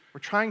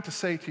 We're trying to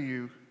say to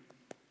you,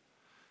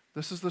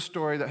 this is the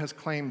story that has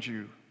claimed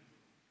you.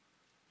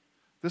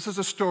 This is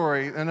a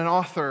story and an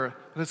author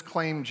that has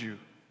claimed you.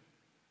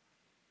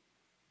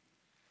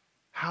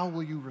 How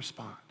will you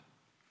respond?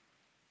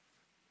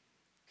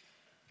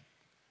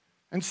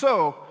 And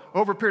so,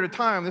 over a period of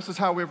time, this is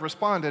how we've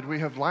responded. We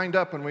have lined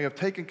up and we have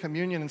taken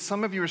communion, and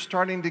some of you are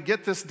starting to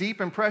get this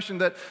deep impression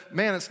that,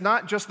 man, it's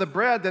not just the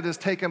bread that is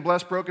taken,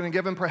 blessed, broken, and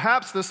given.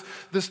 Perhaps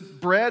this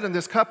bread and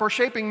this cup are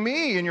shaping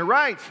me, and you're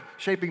right,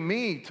 shaping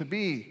me to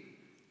be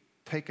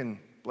taken,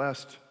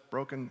 blessed,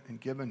 broken, and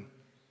given.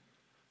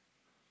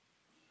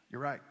 You're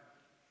right.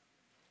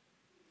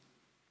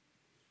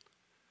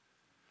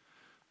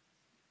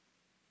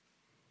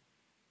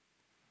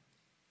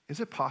 Is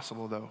it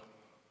possible, though,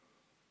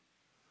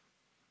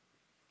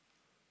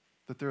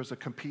 that there's a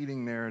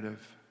competing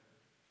narrative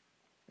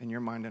in your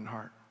mind and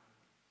heart?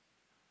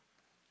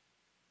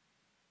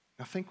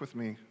 Now think with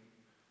me,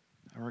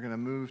 and we're going to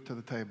move to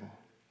the table.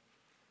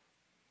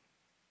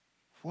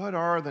 What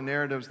are the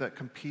narratives that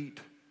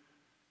compete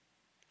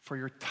for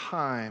your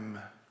time?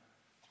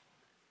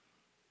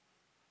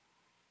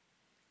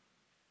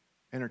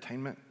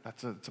 Entertainment,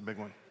 it's a big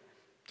one.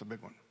 It's a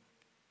big one.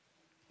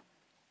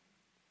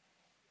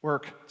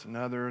 Work, it's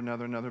another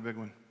big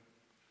one.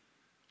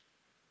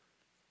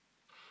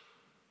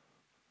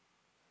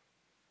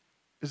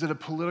 Is it a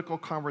political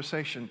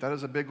conversation? That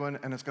is a big one,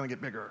 and it's going to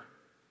get bigger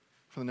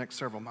for the next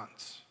several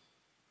months.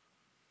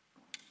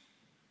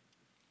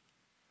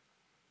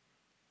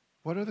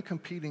 What are the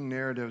competing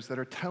narratives that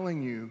are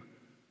telling you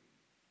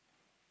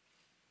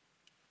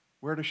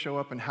where to show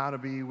up and how to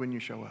be when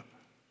you show up?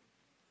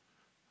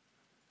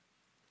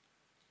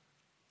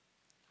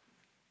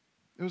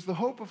 It was the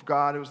hope of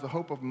God, it was the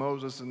hope of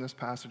Moses in this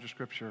passage of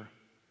Scripture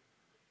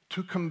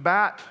to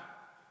combat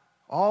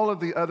all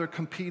of the other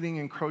competing,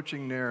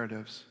 encroaching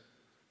narratives.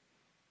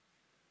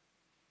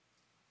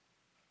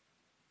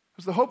 It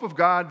was the hope of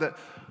God that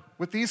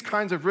with these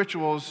kinds of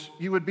rituals,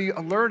 you would be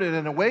alerted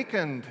and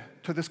awakened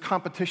to this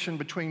competition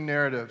between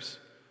narratives.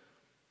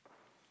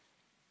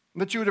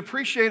 That you would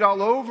appreciate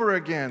all over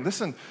again.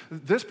 Listen,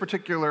 this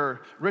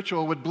particular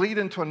ritual would bleed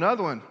into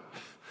another one.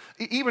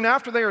 Even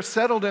after they are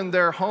settled in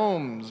their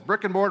homes,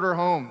 brick and mortar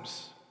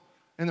homes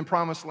in the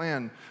Promised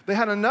Land, they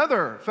had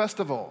another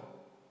festival,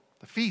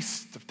 the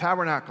Feast of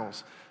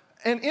Tabernacles.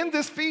 And in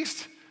this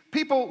feast,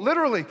 people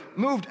literally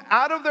moved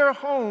out of their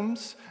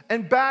homes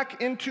and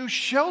back into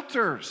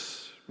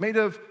shelters made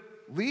of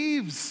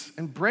leaves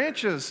and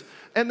branches,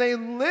 and they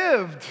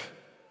lived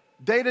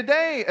day to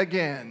day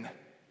again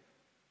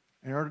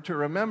in order to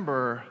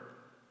remember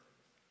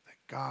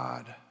that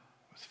God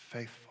was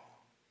faithful.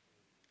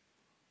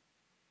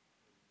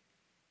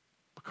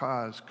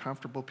 Because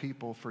comfortable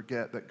people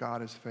forget that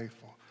God is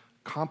faithful.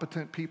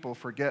 Competent people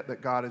forget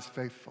that God is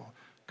faithful.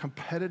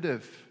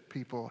 Competitive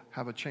people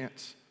have a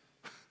chance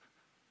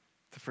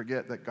to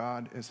forget that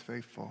God is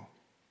faithful.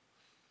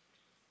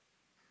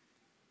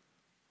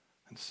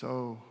 And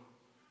so,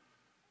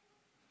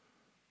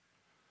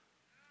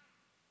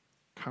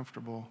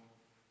 comfortable,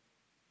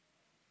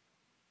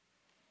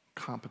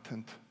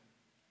 competent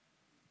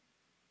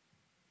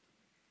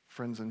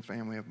friends and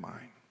family of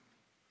mine,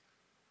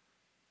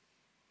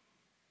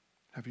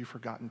 have you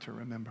forgotten to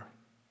remember?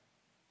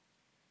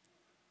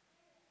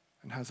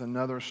 And has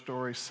another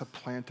story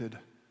supplanted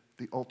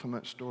the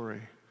ultimate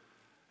story?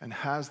 And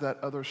has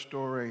that other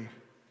story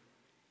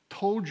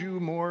told you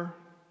more,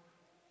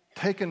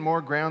 taken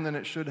more ground than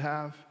it should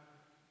have?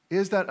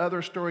 Is that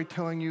other story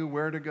telling you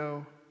where to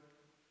go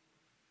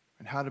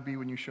and how to be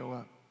when you show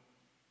up?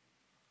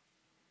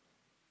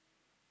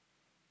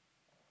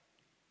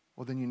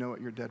 Well, then you know what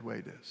your dead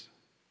weight is.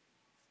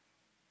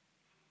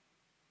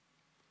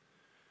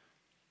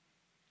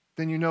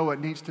 then you know it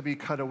needs to be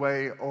cut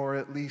away or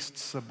at least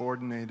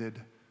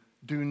subordinated.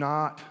 Do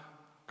not,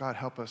 God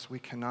help us, we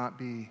cannot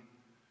be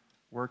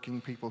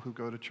working people who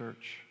go to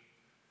church.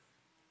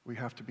 We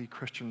have to be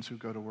Christians who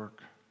go to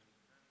work.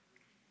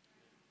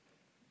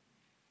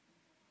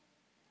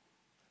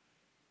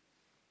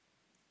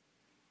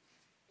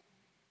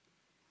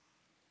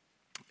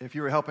 If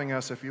you are helping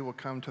us, if you will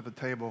come to the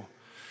table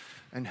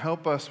and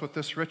help us with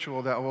this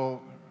ritual that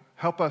will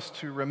help us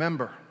to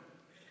remember.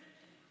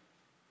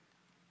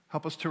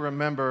 Help us to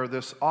remember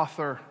this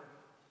author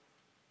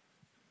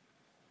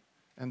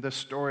and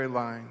this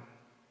storyline.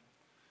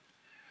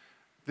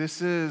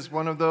 This is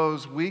one of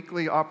those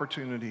weekly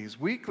opportunities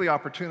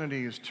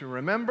to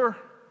remember,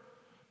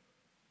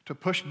 to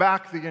push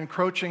back the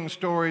encroaching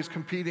stories,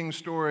 competing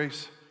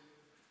stories.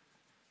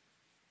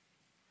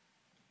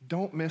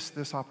 Don't miss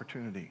this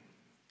opportunity,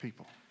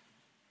 people.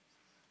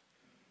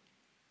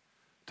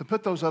 To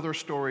put those other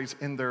stories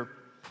in their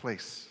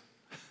place.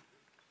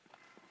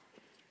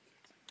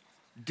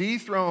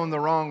 Dethrone the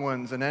wrong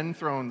ones and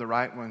enthrone the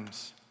right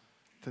ones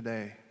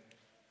today.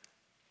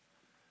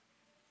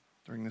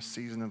 During this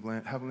season of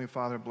Lent, Heavenly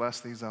Father,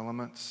 bless these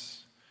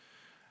elements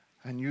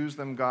and use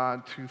them,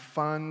 God, to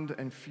fund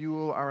and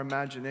fuel our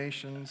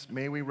imaginations.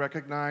 May we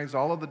recognize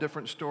all of the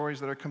different stories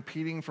that are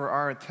competing for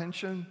our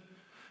attention.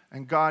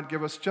 And God,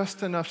 give us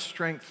just enough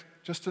strength,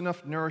 just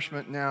enough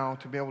nourishment now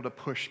to be able to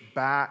push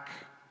back,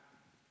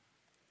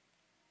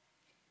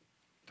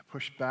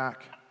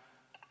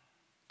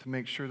 to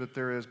make sure that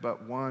there is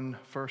but one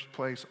first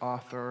place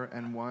author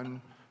and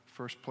one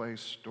first place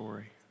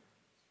story.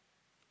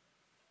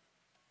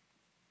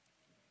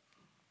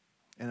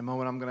 In a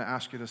moment, I'm going to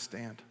ask you to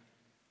stand.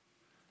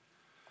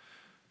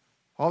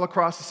 All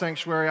across the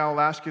sanctuary, I will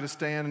ask you to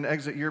stand and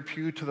exit your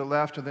pew to the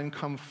left and then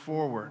come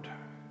forward.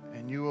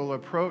 And you will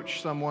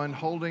approach someone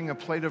holding a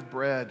plate of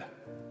bread.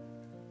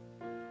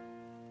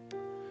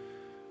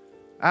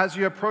 As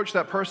you approach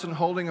that person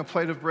holding a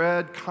plate of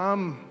bread,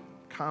 come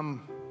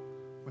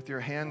with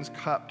your hands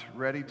cupped,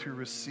 ready to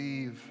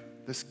receive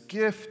this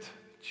gift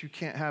that you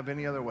can't have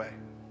any other way,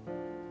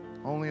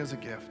 only as a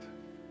gift.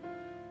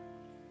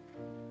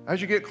 As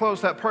you get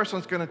close, that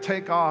person's going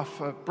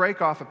to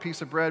break off a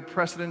piece of bread,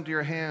 press it into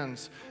your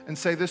hands, and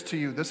say this to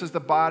you: this is the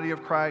body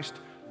of Christ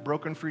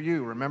broken for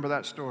you. Remember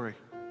that story.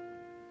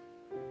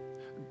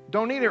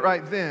 Don't eat it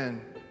right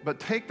then, but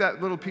take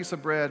that little piece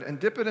of bread and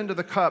dip it into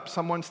the cup.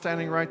 Someone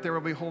standing right there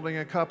will be holding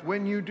a cup.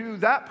 When you do,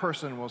 that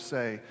person will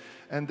say,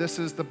 and this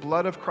is the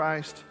blood of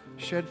Christ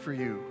shed for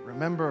you.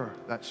 Remember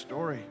that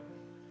story.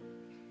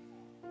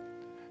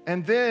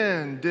 And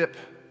then dip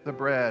the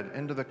bread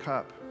into the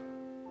cup.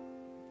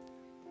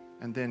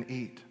 And then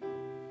eat.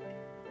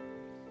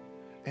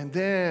 And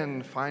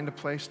then find a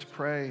place to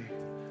pray.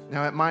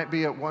 Now, it might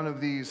be at one of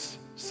these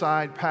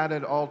side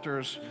padded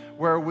altars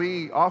where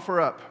we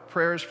offer up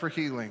prayers for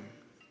healing.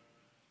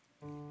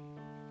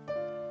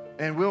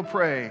 And we'll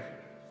pray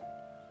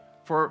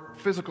for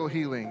physical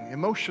healing,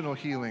 emotional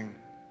healing,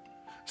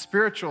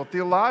 spiritual,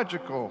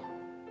 theological,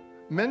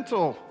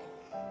 mental,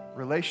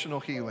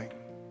 relational healing.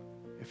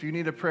 If you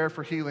need a prayer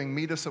for healing,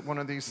 meet us at one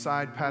of these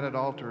side padded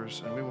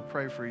altars and we will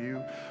pray for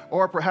you.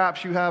 Or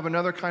perhaps you have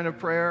another kind of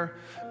prayer.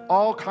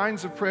 All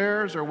kinds of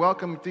prayers are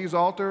welcome at these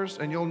altars,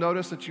 and you'll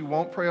notice that you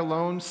won't pray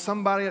alone.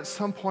 Somebody at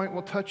some point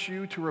will touch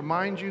you to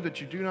remind you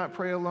that you do not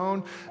pray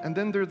alone. And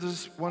then there's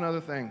this one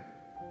other thing.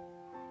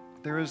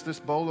 There is this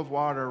bowl of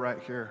water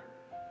right here.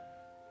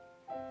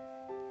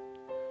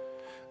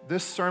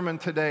 This sermon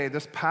today,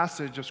 this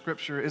passage of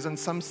Scripture, is in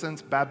some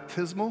sense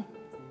baptismal.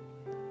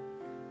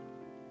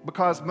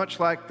 Because much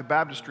like the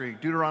baptistry,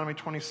 Deuteronomy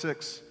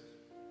 26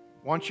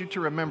 wants you to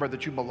remember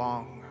that you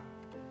belong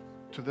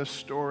to this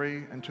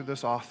story and to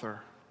this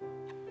author.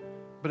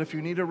 But if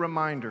you need a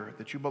reminder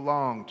that you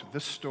belong to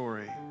this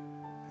story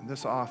and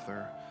this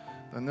author,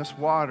 then this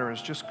water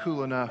is just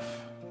cool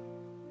enough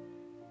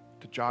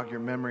to jog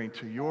your memory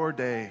to your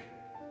day,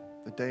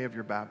 the day of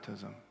your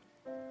baptism.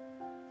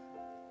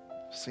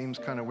 Seems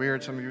kind of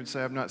weird. Some of you would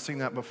say, I've not seen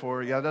that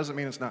before. Yeah, it doesn't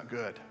mean it's not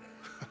good.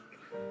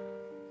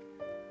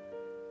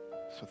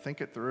 So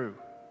think it through.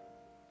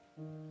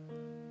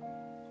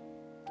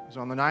 It was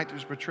on the night he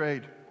was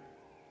betrayed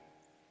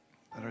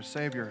that our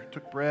Savior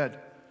took bread.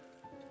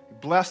 He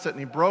blessed it and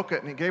he broke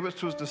it and he gave it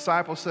to his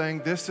disciples,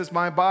 saying, this is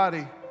my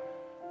body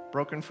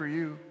broken for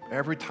you.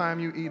 Every time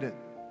you eat it,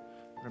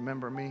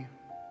 remember me.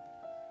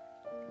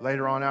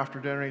 Later on after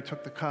dinner, he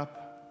took the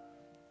cup.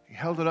 He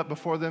held it up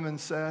before them and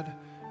said,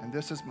 and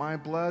this is my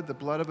blood, the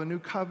blood of a new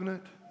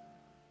covenant.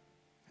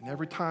 And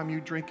every time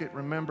you drink it,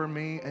 remember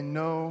me and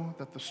know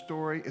that the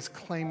story is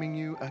claiming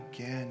you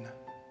again.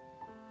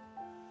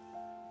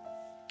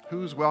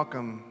 Who's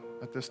welcome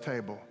at this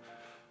table?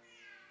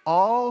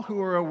 All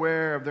who are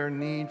aware of their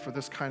need for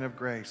this kind of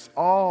grace.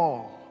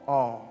 All.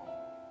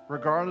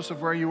 Regardless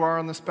of where you are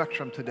on the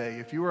spectrum today.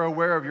 If you are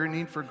aware of your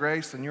need for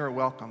grace, then you are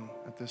welcome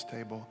at this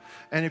table.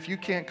 And if you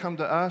can't come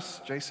to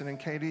us, Jason and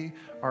Katie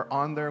are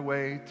on their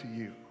way to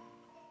you.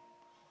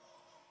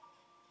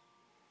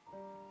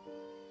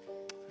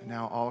 And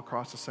now all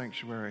across the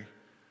sanctuary,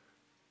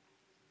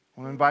 I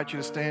want to invite you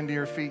to stand to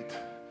your feet,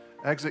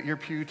 exit your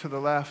pew to the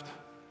left,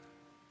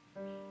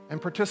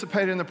 and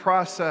participate in the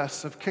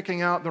process of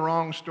kicking out the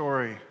wrong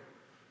story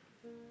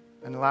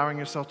and allowing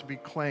yourself to be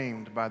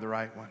claimed by the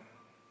right one.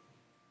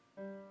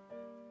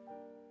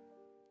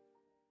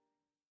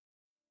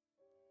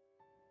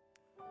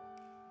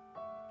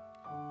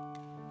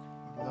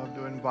 I'd love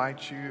to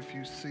invite you, if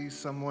you see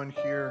someone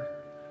here,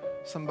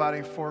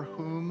 somebody for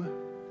whom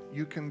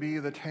you can be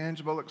the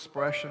tangible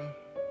expression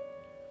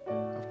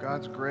of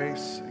God's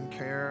grace and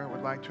care, I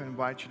would like to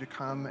invite you to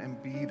come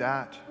and be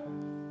that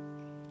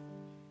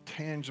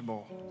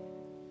tangible,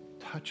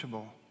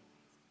 touchable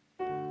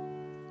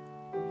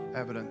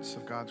evidence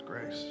of God's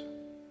grace.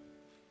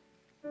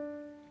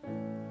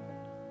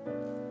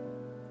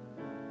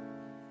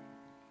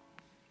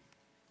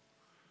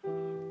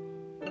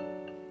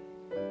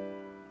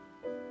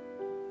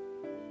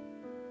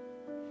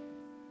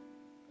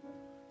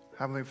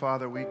 Heavenly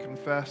Father, we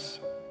confess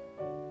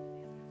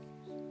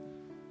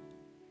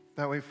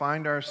that we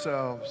find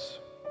ourselves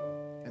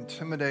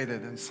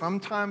intimidated and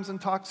sometimes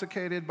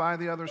intoxicated by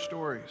the other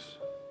stories.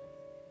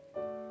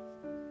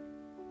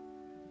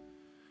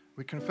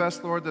 We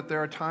confess, Lord, that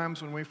there are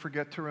times when we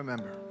forget to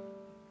remember.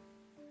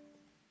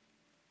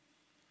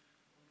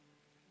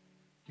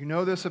 You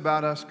know this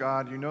about us,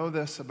 God. You know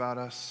this about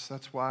us.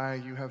 That's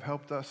why you have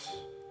helped us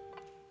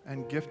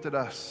and gifted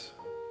us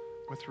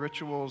with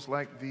rituals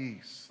like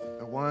these,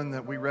 the one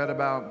that we read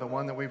about, the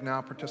one that we've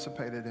now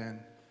participated in.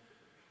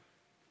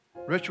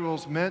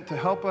 Rituals meant to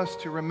help us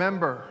to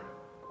remember.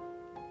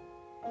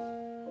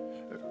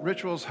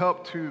 Rituals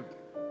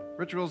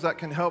that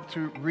can help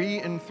to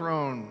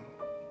re-enthrone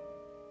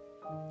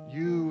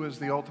you as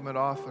the ultimate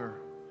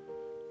author.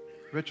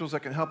 Rituals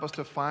that can help us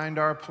to find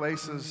our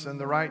places in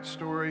the right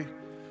story,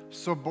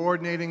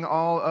 subordinating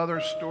all other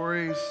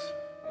stories,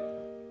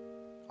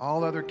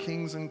 all other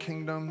kings and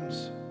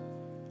kingdoms,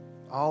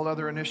 all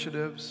other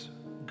initiatives,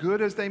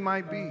 good as they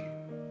might be.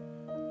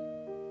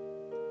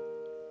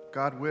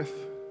 God, with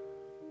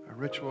a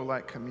ritual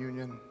like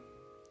communion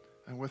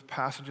and with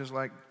passages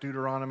like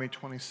Deuteronomy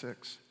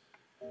 26,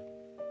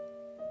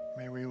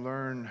 may we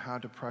learn how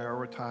to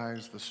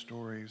prioritize the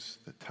stories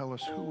that tell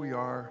us who we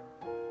are,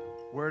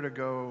 where to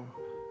go,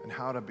 and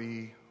how to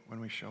be when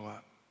we show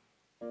up.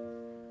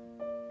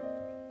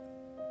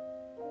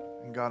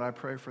 And God, I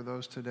pray for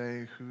those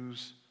today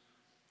whose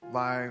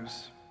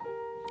lives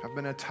have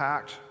been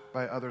attacked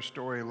by other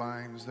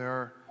storylines. There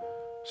are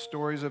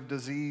stories of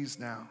disease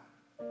now,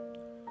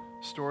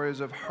 stories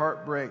of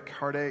heartbreak,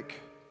 heartache,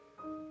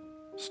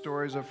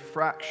 stories of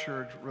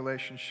fractured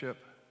relationship,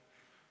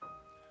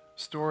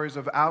 stories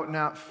of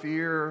out-and-out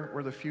fear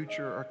where the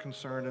future are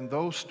concerned, and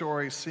those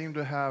stories seem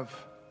to have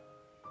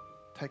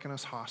taken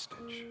us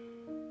hostage.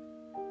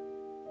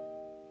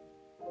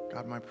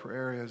 God, my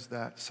prayer is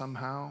that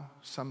somehow,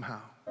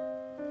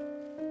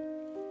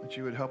 that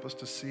you would help us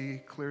to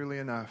see clearly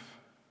enough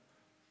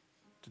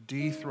to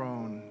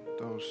dethrone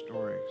those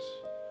stories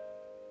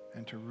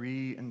and to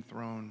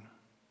re-enthrone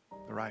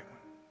the right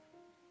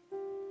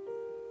one.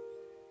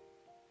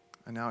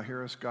 And now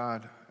hear us,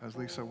 God, as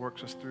Lisa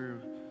works us through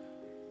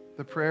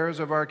the prayers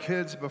of our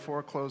kids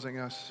before closing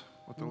us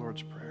with the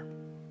Lord's Prayer.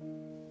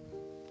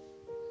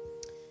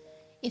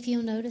 If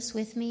you'll notice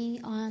with me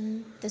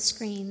on the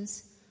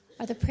screens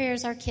are the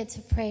prayers our kids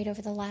have prayed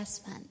over the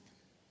last month.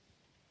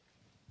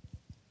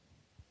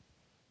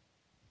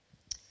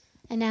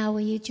 And now will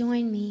you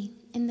join me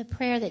in the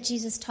prayer that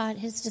Jesus taught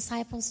his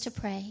disciples to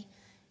pray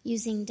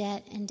using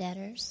debt and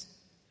debtors?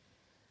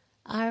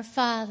 Our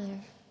Father,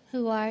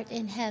 who art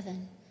in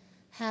heaven,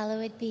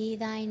 hallowed be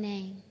thy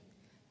name.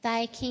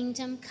 Thy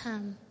kingdom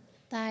come,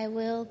 thy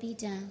will be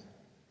done,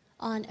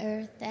 on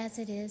earth as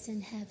it is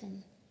in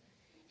heaven.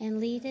 And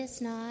lead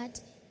us not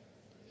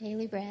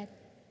daily bread,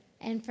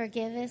 and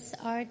forgive us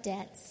our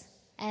debts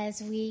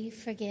as we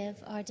forgive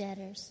our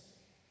debtors.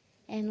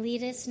 And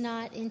lead us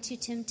not into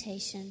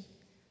temptation,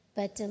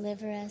 but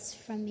deliver us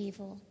from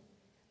evil.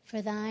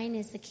 For thine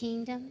is the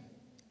kingdom,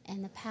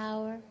 and the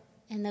power,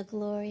 and the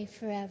glory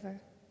forever.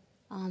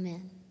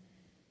 Amen.